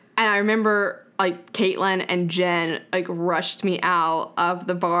 And I remember, Caitlin and Jen, rushed me out of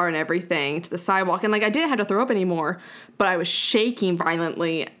the bar and everything to the sidewalk. And, I didn't have to throw up anymore, but I was shaking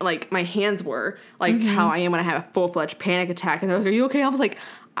violently. My hands were, how I am when I have a full-fledged panic attack. And they're like, are you okay? I was like,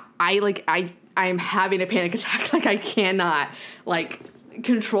 I'm having a panic attack. I cannot,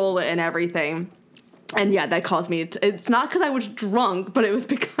 control it and everything. And, yeah, that caused me it's not because I was drunk, but it was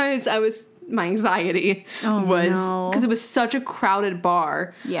because my anxiety because it was such a crowded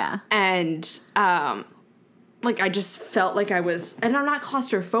bar. Yeah. And, I just felt like I was, and I'm not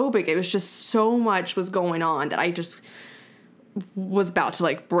claustrophobic. It was just so much was going on that I just was about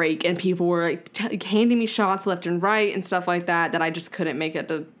to, break, and people were, handing me shots left and right and stuff like that I just couldn't make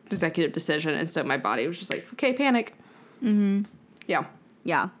the executive decision. And so my body was just okay, panic. Mm-hmm. Yeah.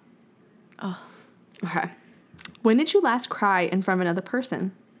 Yeah. Oh. Okay. When did you last cry in front of another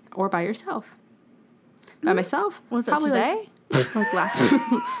person? Or by yourself? By myself? Was it today?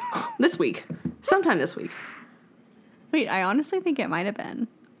 This week. Sometime this week. Wait, I honestly think it might have been.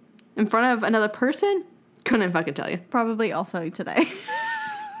 In front of another person? Couldn't fucking tell you. Probably also today.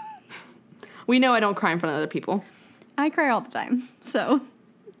 We know I don't cry in front of other people. I cry all the time. So,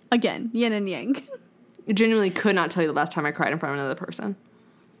 again, yin and yang. I genuinely could not tell you the last time I cried in front of another person.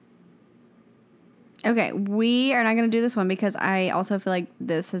 Okay, we are not going to do this one because I also feel like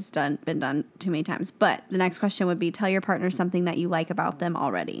this has been done too many times. But the next question would be, tell your partner something that you like about them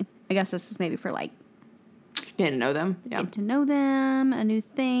already. I guess this is maybe for getting to know them. Yeah. Get to know them, a new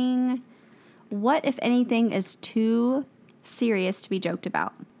thing. What, if anything, is too serious to be joked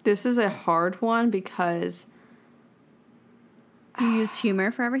about? This is a hard one because you use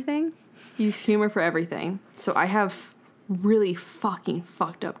humor for everything? Use humor for everything. So I have really fucking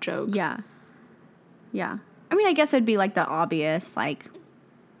fucked up jokes. Yeah. Yeah. I mean, I guess it'd be the obvious,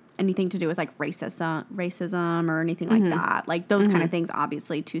 anything to do with racism or anything like that. Those kind of things,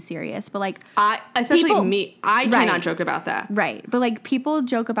 obviously too serious. But I cannot joke about that. Right. But people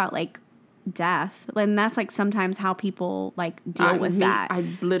joke about death, and that's sometimes how people deal with that. I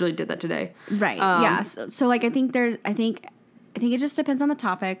literally did that today. Right. Yeah. So I think it just depends on the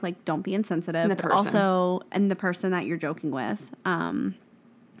topic. Don't be insensitive. And the person that you're joking with.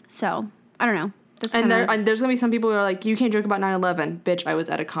 So I don't know. And there's going to be some people who are like, you can't joke about 9/11. Bitch, I was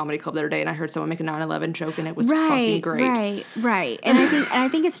at a comedy club the other day and I heard someone make a 9/11 joke and it was fucking great. Right. And I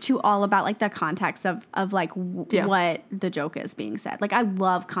think it's too all about like the context of like what the joke is being said. Like I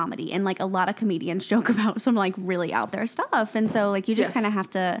love comedy and like a lot of comedians joke about some like really out there stuff. And so like you just kind of have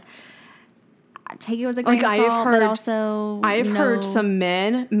to take it with a grain of salt, but also I've heard some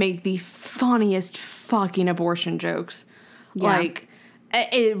men make the funniest fucking abortion jokes. Yeah. Like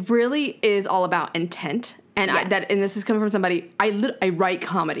it really is all about intent. And and this is coming from somebody, I write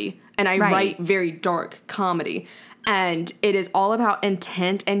comedy and I write very dark comedy. And it is all about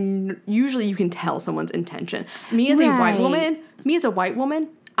intent, and usually you can tell someone's intention. Me as a white woman,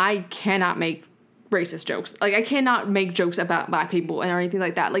 I cannot make racist jokes. Like I cannot make jokes about black people or anything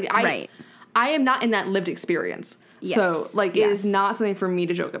like that. Like I am not in that lived experience. Yes. So like it is not something for me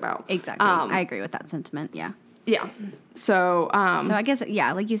to joke about. Exactly. I agree with that sentiment. Yeah. Yeah. So I guess,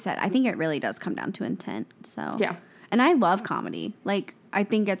 like you said, I think it really does come down to intent. So, yeah. And I love comedy. Like, I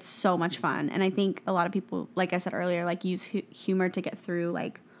think it's so much fun. And I think a lot of people, like I said earlier, like use humor to get through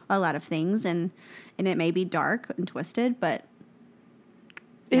like a lot of things. And it may be dark and twisted, but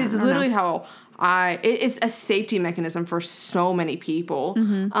it's literally how it's a safety mechanism for so many people,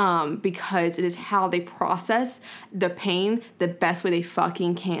 because it is how they process the pain the best way they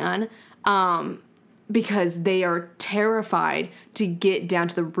fucking can. Because they are terrified to get down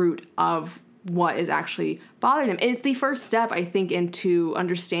to the root of what is actually bothering them. It's the first step, I think, into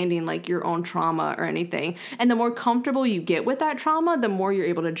understanding like your own trauma or anything. And the more comfortable you get with that trauma, the more you're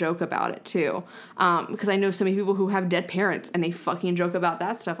able to joke about it too. Because I know so many people who have dead parents and they fucking joke about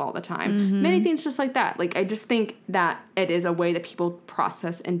that stuff all the time. Many things just like that. Like I just think that it is a way that people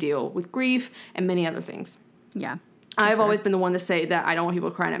process and deal with grief and many other things. Yeah. I've always been the one to say that I don't want people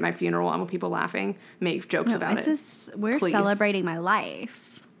crying at my funeral. I want people laughing, make jokes about it. We're celebrating my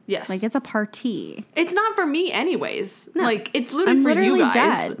life. Yes. Like, it's a party. It's not for me anyways. No. Like, it's literally for you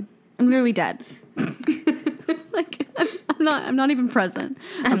guys. Dead. I'm literally dead. Like, I'm not even present.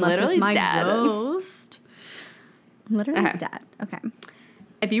 Unless it's my ghost. I'm literally dead. Okay.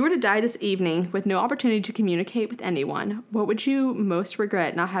 If you were to die this evening with no opportunity to communicate with anyone, what would you most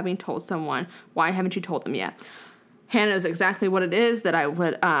regret not having told someone? Why haven't you told them yet? Hannah knows exactly what it is that I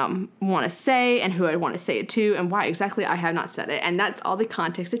would want to say and who I want to say it to and why exactly I have not said it. And that's all the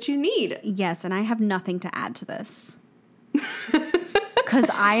context that you need. Yes, and I have nothing to add to this. Because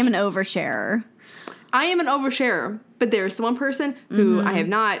I am an oversharer. I am an oversharer, but there's one person who I have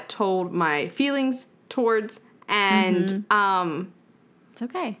not told my feelings towards, and it's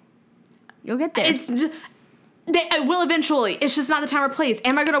okay. You'll get there. It's just, I will eventually. It's just not the time or place.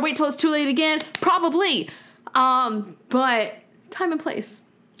 Am I going to wait till it's too late again? Probably. But time and place.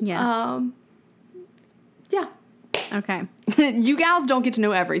 Yes. Yeah. Okay. You gals don't get to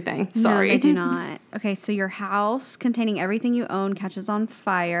know everything. Sorry. No, they do not. Okay, so your house containing everything you own catches on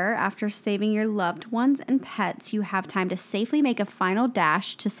fire. After saving your loved ones and pets, you have time to safely make a final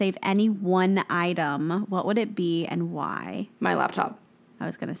dash to save any one item. What would it be and why? My laptop. I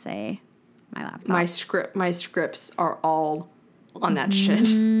was going to say my laptop. My scripts are all on that shit.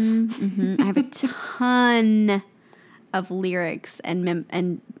 I have a ton of lyrics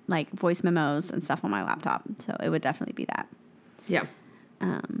and like voice memos and stuff on my laptop, so it would definitely be that. Yeah.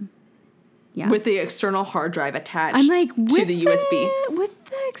 Yeah. With the external hard drive attached to the USB. With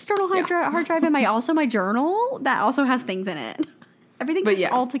the external hard drive and my journal that also has things in it. Everything's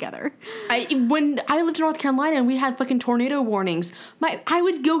just all together. When I lived in North Carolina and we had fucking tornado warnings, I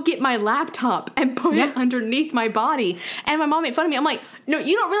would go get my laptop and put it underneath my body. And my mom made fun of me. I'm like, no,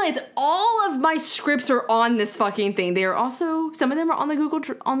 you don't realize that all of my scripts are on this fucking thing. They are also, some of them are on the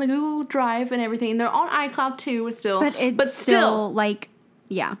Google Drive and everything. They're on iCloud too, but still, like,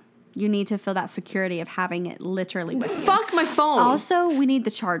 yeah. You need to feel that security of having it literally with you. Fuck my phone. Also, we need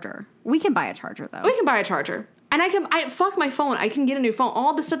the charger. We can buy a charger though. We can buy a charger. And fuck my phone. I can get a new phone.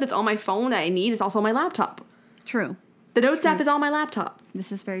 All the stuff that's on my phone that I need is also on my laptop. True. The Notes app is on my laptop.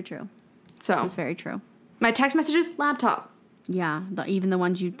 This is very true. So this is very true. My text messages, laptop. Yeah, even the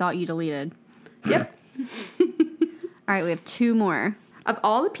ones you thought you deleted. Yep. All right, we have two more. Of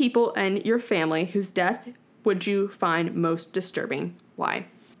all the people in your family whose death would you find most disturbing? Why?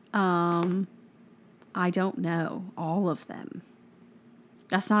 I don't know. All of them.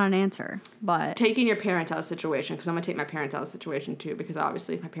 That's not an answer, but... Taking your parents out of the situation, because I'm going to take my parents out of the situation, too, because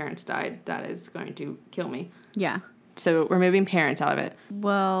obviously if my parents died, that is going to kill me. Yeah. So we're moving parents out of it.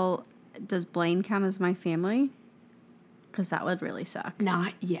 Well, does Blaine count as my family? Because that would really suck.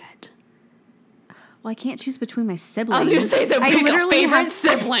 Not yet. Well, I can't choose between my siblings. I was going to say, so pick a favorite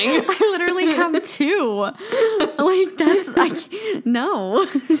sibling. I literally have 2. Like, that's, no.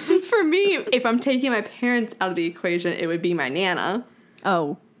 For me, if I'm taking my parents out of the equation, it would be my Nana.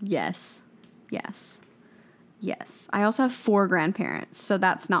 Oh, yes. Yes. Yes. I also have 4 grandparents, so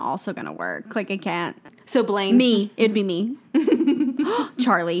that's not also going to work. Like, I can't. So Blaine. Me. It'd be me.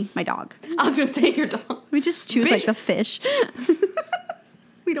 Charlie, my dog. I was going to say your dog. We just choose, like, the fish.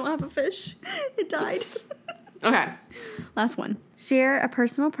 We don't have a fish. It died. Okay. Last one. Share a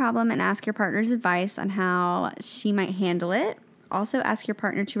personal problem and ask your partner's advice on how she might handle it. Also, ask your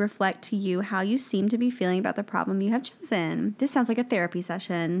partner to reflect to you how you seem to be feeling about the problem you have chosen. This sounds like a therapy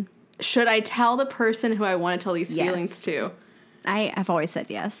session. Should I tell the person who I want to tell these Yes. feelings to? I have always said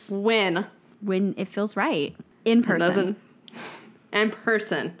yes. When? When it feels right. In person. Doesn't. In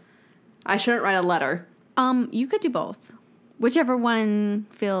person. I shouldn't write a letter. You could do both. Whichever one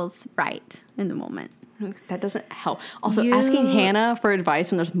feels right in the moment. That doesn't help. Also, You- asking Hannah for advice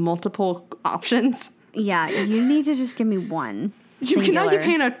when there's multiple options. Yeah, you need to just give me one. You cannot give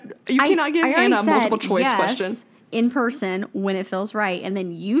Hannah. You cannot give I already Hannah a said multiple choice yes question. in person when it feels right, and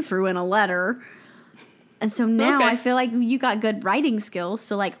then you threw in a letter. And so now Okay. I feel like you got good writing skills.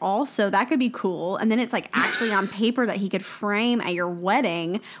 So like also that could be cool. And then it's like actually on paper that he could frame at your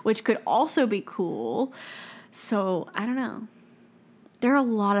wedding, which could also be cool. So I don't know. There are a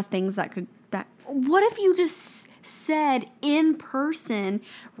lot of things that what if you just said in person,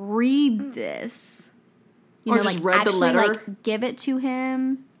 read this? You Or know, just like read the actually, letter? like give it to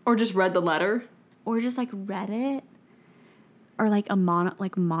him, Or just read the letter. or just like read it, or like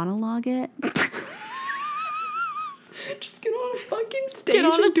monologue it. Just get on a fucking stage Get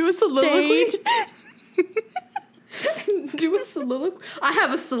on and a do a soliloquy. stage. Do a soliloquy. I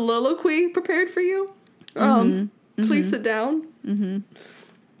have a soliloquy prepared for you. Please sit down.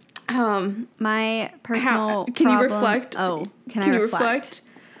 My personal Can you problem- reflect? Oh, can I you reflect?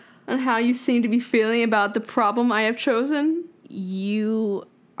 on how you seem to be feeling about the problem I have chosen? You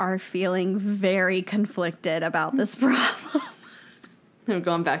are feeling very conflicted about this problem. I've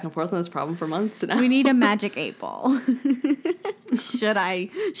gone back and forth on this problem for months now. We need a magic 8 ball. Should I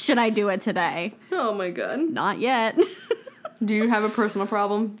do it today? Oh my god. Not yet. Do you have a personal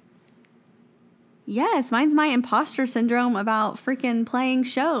problem? Yes, mine's my imposter syndrome about freaking playing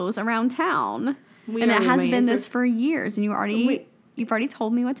shows around town. We And it already has know my been answer. this for years, and you've already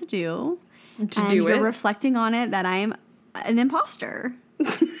told me what to do. To and do you're it. reflecting on it that I'm an imposter.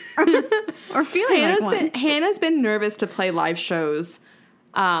 or feeling like one. Hannah's been nervous to play live shows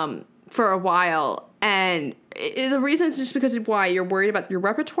for a while, and the reason is just because of why you're worried about your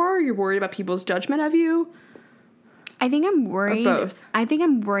repertoire, you're worried about people's judgment of you. I think I'm worried. both. I think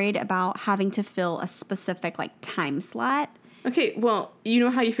I'm worried about having to fill a specific like time slot. Okay, well, you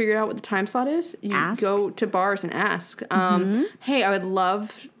know how you figure out what the time slot is? You Ask. go to bars and ask. Hey, I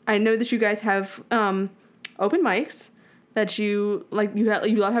know that you guys have open mics, that you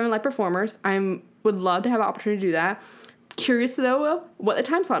love having live performers. Would love to have an opportunity to do that. Curious though what the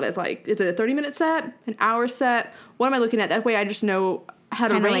time slot is like. Is it a 30-minute set, an hour set? What am I looking at? That way I just know how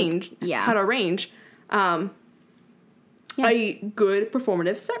to Kinda like- arrange. yeah. How to arrange a good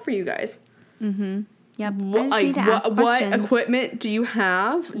performative set for you guys. Yep. What, I just need to ask what questions. equipment do you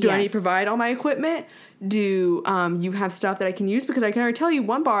have? Do I need to Yes. provide all my equipment? Do you have stuff that I can use? Because I can already tell you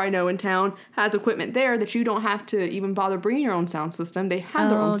one bar I know in town has equipment there that you don't have to even bother bringing your own sound system. They have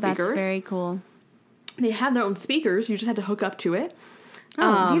their own speakers. That's very cool. They have their own speakers. You just have to hook up to it.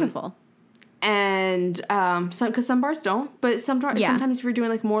 Oh, beautiful. And because some bars don't, but Yeah. sometimes if you're doing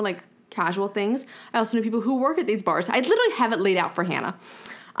like more like casual things, I also know people who work at these bars. I literally have it laid out for Hannah.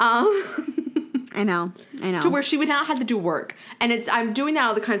 I know. To where she would not have to do work. And I'm doing that out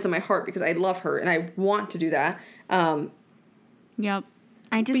of the kindness of my heart because I love her and I want to do that. Yep.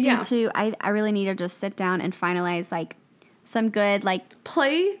 I just But yeah. need to, I really need to just sit down and finalize like some good like,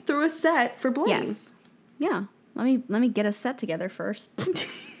 Play through a set for Blaine. yes. Yeah. Let me get a set together first.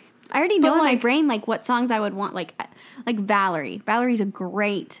 I already know in my brain like what songs I would want, like Valerie. Valerie's a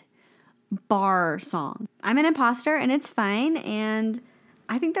great bar song. I'm an imposter and it's fine, and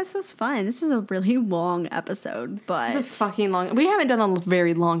I think this was fun. This was a really long episode, but It's a fucking long. We haven't done a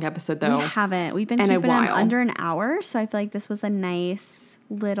very long episode though. we haven't. We've been in a keeping them while. under an hour, so I feel like this was a nice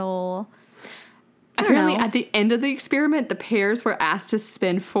little. I don't Apparently, know. at the end of the experiment, the pairs were asked to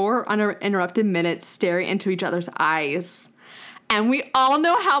spend 4 uninterrupted minutes staring into each other's eyes. And we all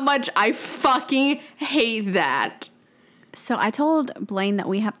know how much I fucking hate that. So I told Blaine that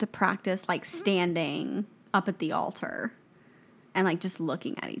we have to practice like standing up at the altar and like just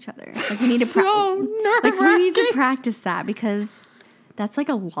looking at each other. Like we need to So like we need to nerve-wracking. practice that because that's like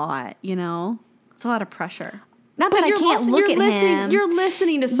a lot, you know? It's a lot of pressure. Not that But I can't look at him. You're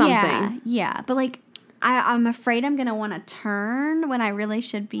listening to something. Yeah. But like, I'm afraid I'm going to want to turn when I really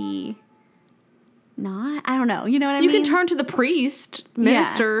should be not. I don't know. You know what I mean? You can turn to the priest,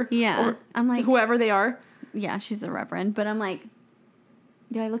 minister, or I'm like, whoever they are. yeah, she's a reverend. But I'm like,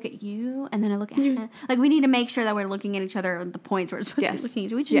 do I look at you? And then I look at him. Like, we need to make sure that we're looking at each other at the points we're supposed to be looking at each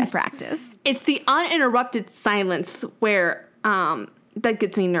other. We just need practice. It's the uninterrupted silence where that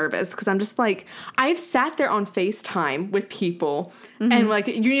gets me nervous, because I'm just like, I've sat there on FaceTime with people, and like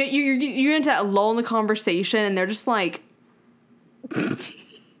you're into a lull in the conversation, and they're just like,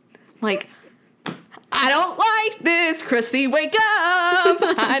 like, I don't like this, Chrissy, wake up.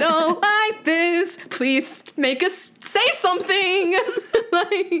 I don't like this. Please make us say something.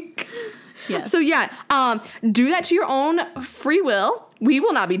 Like, Yes. So yeah, do that to your own free will. We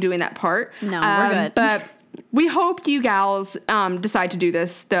will not be doing that part. No, we're good. But we hope you gals decide to do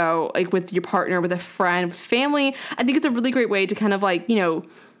this, though, like with your partner, with a friend, with family. I think it's a really great way to kind of like, you know,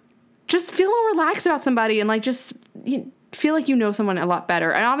 just feel more relaxed about somebody, and like just feel like you know someone a lot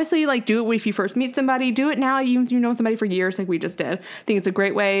better. And obviously, like, do it if you first meet somebody. Do it now even if you know somebody for years, like we just did. I think it's a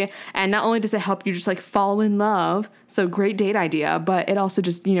great way. And not only does it help you just like fall in love, so great date idea, but it also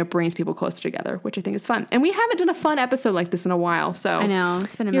just, you know, brings people closer together, which I think is fun. And we haven't done a fun episode like this in a while, so I know.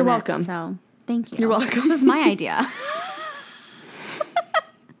 It's been a minute. You're welcome. So thank you. You're welcome. This was my idea.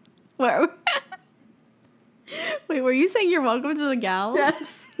 Wait, were you saying you're welcome to the gals?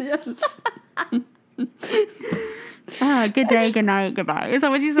 Yes. Yes. Good day, good night, goodbye. Is that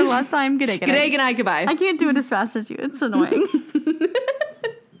what you said last time? Good day, good night. Good day, good night, goodbye. I can't do it as fast as you. It's annoying.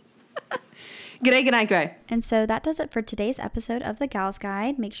 Good day, good night, goodbye. And so that does it for today's episode of The Gals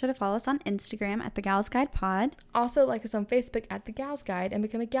Guide. Make sure to follow us on Instagram at The Gals Guide Pod. Also, like us on Facebook at The Gals Guide and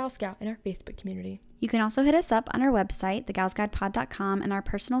become a Gal Scout in our Facebook community. You can also hit us up on our website, thegalsguidepod.com, and our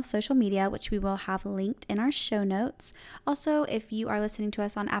personal social media, which we will have linked in our show notes. Also, if you are listening to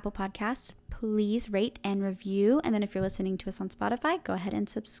us on Apple Podcasts, please rate and review. And then if you're listening to us on Spotify, go ahead and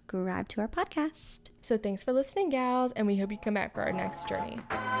subscribe to our podcast. So thanks for listening, gals, and we hope you come back for our next journey.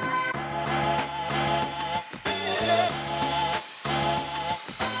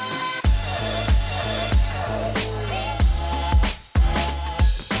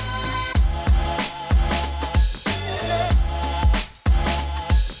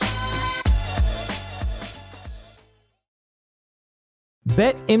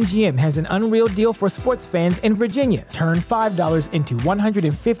 BetMGM has an unreal deal for sports fans in Virginia. Turn $5 into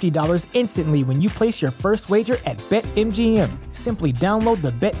 $150 instantly when you place your first wager at BetMGM. Simply download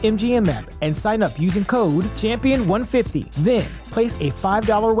the BetMGM app and sign up using code Champion150. Then, place a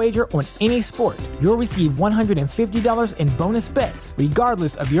 $5 wager on any sport. You'll receive $150 in bonus bets,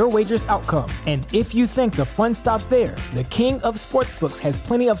 regardless of your wager's outcome. And if you think the fun stops there, the King of Sportsbooks has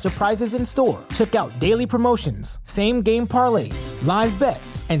plenty of surprises in store. Check out daily promotions, same-game parlays, live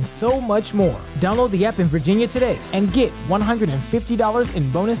bets, and so much more. Download the app in Virginia today and get $150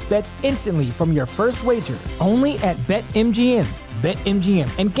 in bonus bets instantly from your first wager. Only at BetMGM.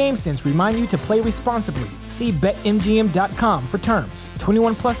 BetMGM and GameSense remind you to play responsibly. See BetMGM.com for terms.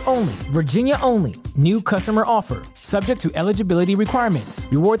 21 plus only. Virginia only. New customer offer. Subject to eligibility requirements.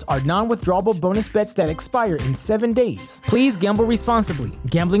 Rewards are non-withdrawable bonus bets that expire in 7 days. Please gamble responsibly.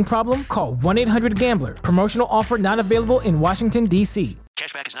 Gambling problem? Call 1-800-GAMBLER. Promotional offer not available in Washington, D.C.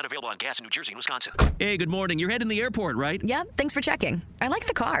 Cashback is not available on gas in New Jersey and Wisconsin. Hey, good morning. You're heading to the airport, right? Yep, thanks for checking. I like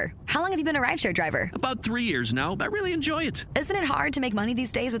the car. How long have you been a rideshare driver? About 3 years now. I really enjoy it. Isn't it hard to make money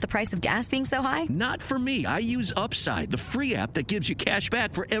these days with the price of gas being so high? Not for me. I use Upside, the free app that gives you cash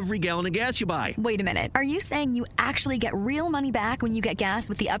back for every gallon of gas you buy. Wait a minute. Are you saying you actually get real money back when you get gas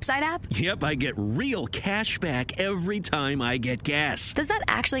with the Upside app? Yep, I get real cash back every time I get gas. Does that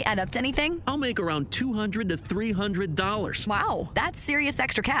actually add up to anything? I'll make around $200 to $300. Wow, that's serious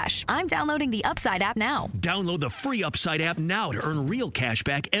extra cash. I'm downloading the Upside app now. Download the free Upside app now to earn real cash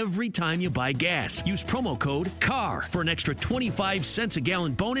back every time you buy gas. Use promo code CAR for an extra 25 cents a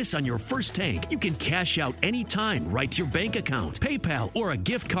gallon bonus on your first tank. You can cash out anytime right to your bank account, PayPal, or a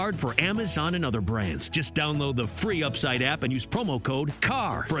gift card for Amazon and other brands. Just download the free Upside app and use promo code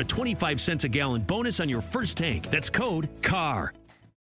CAR for a 25 cents a gallon bonus on your first tank. That's code CAR.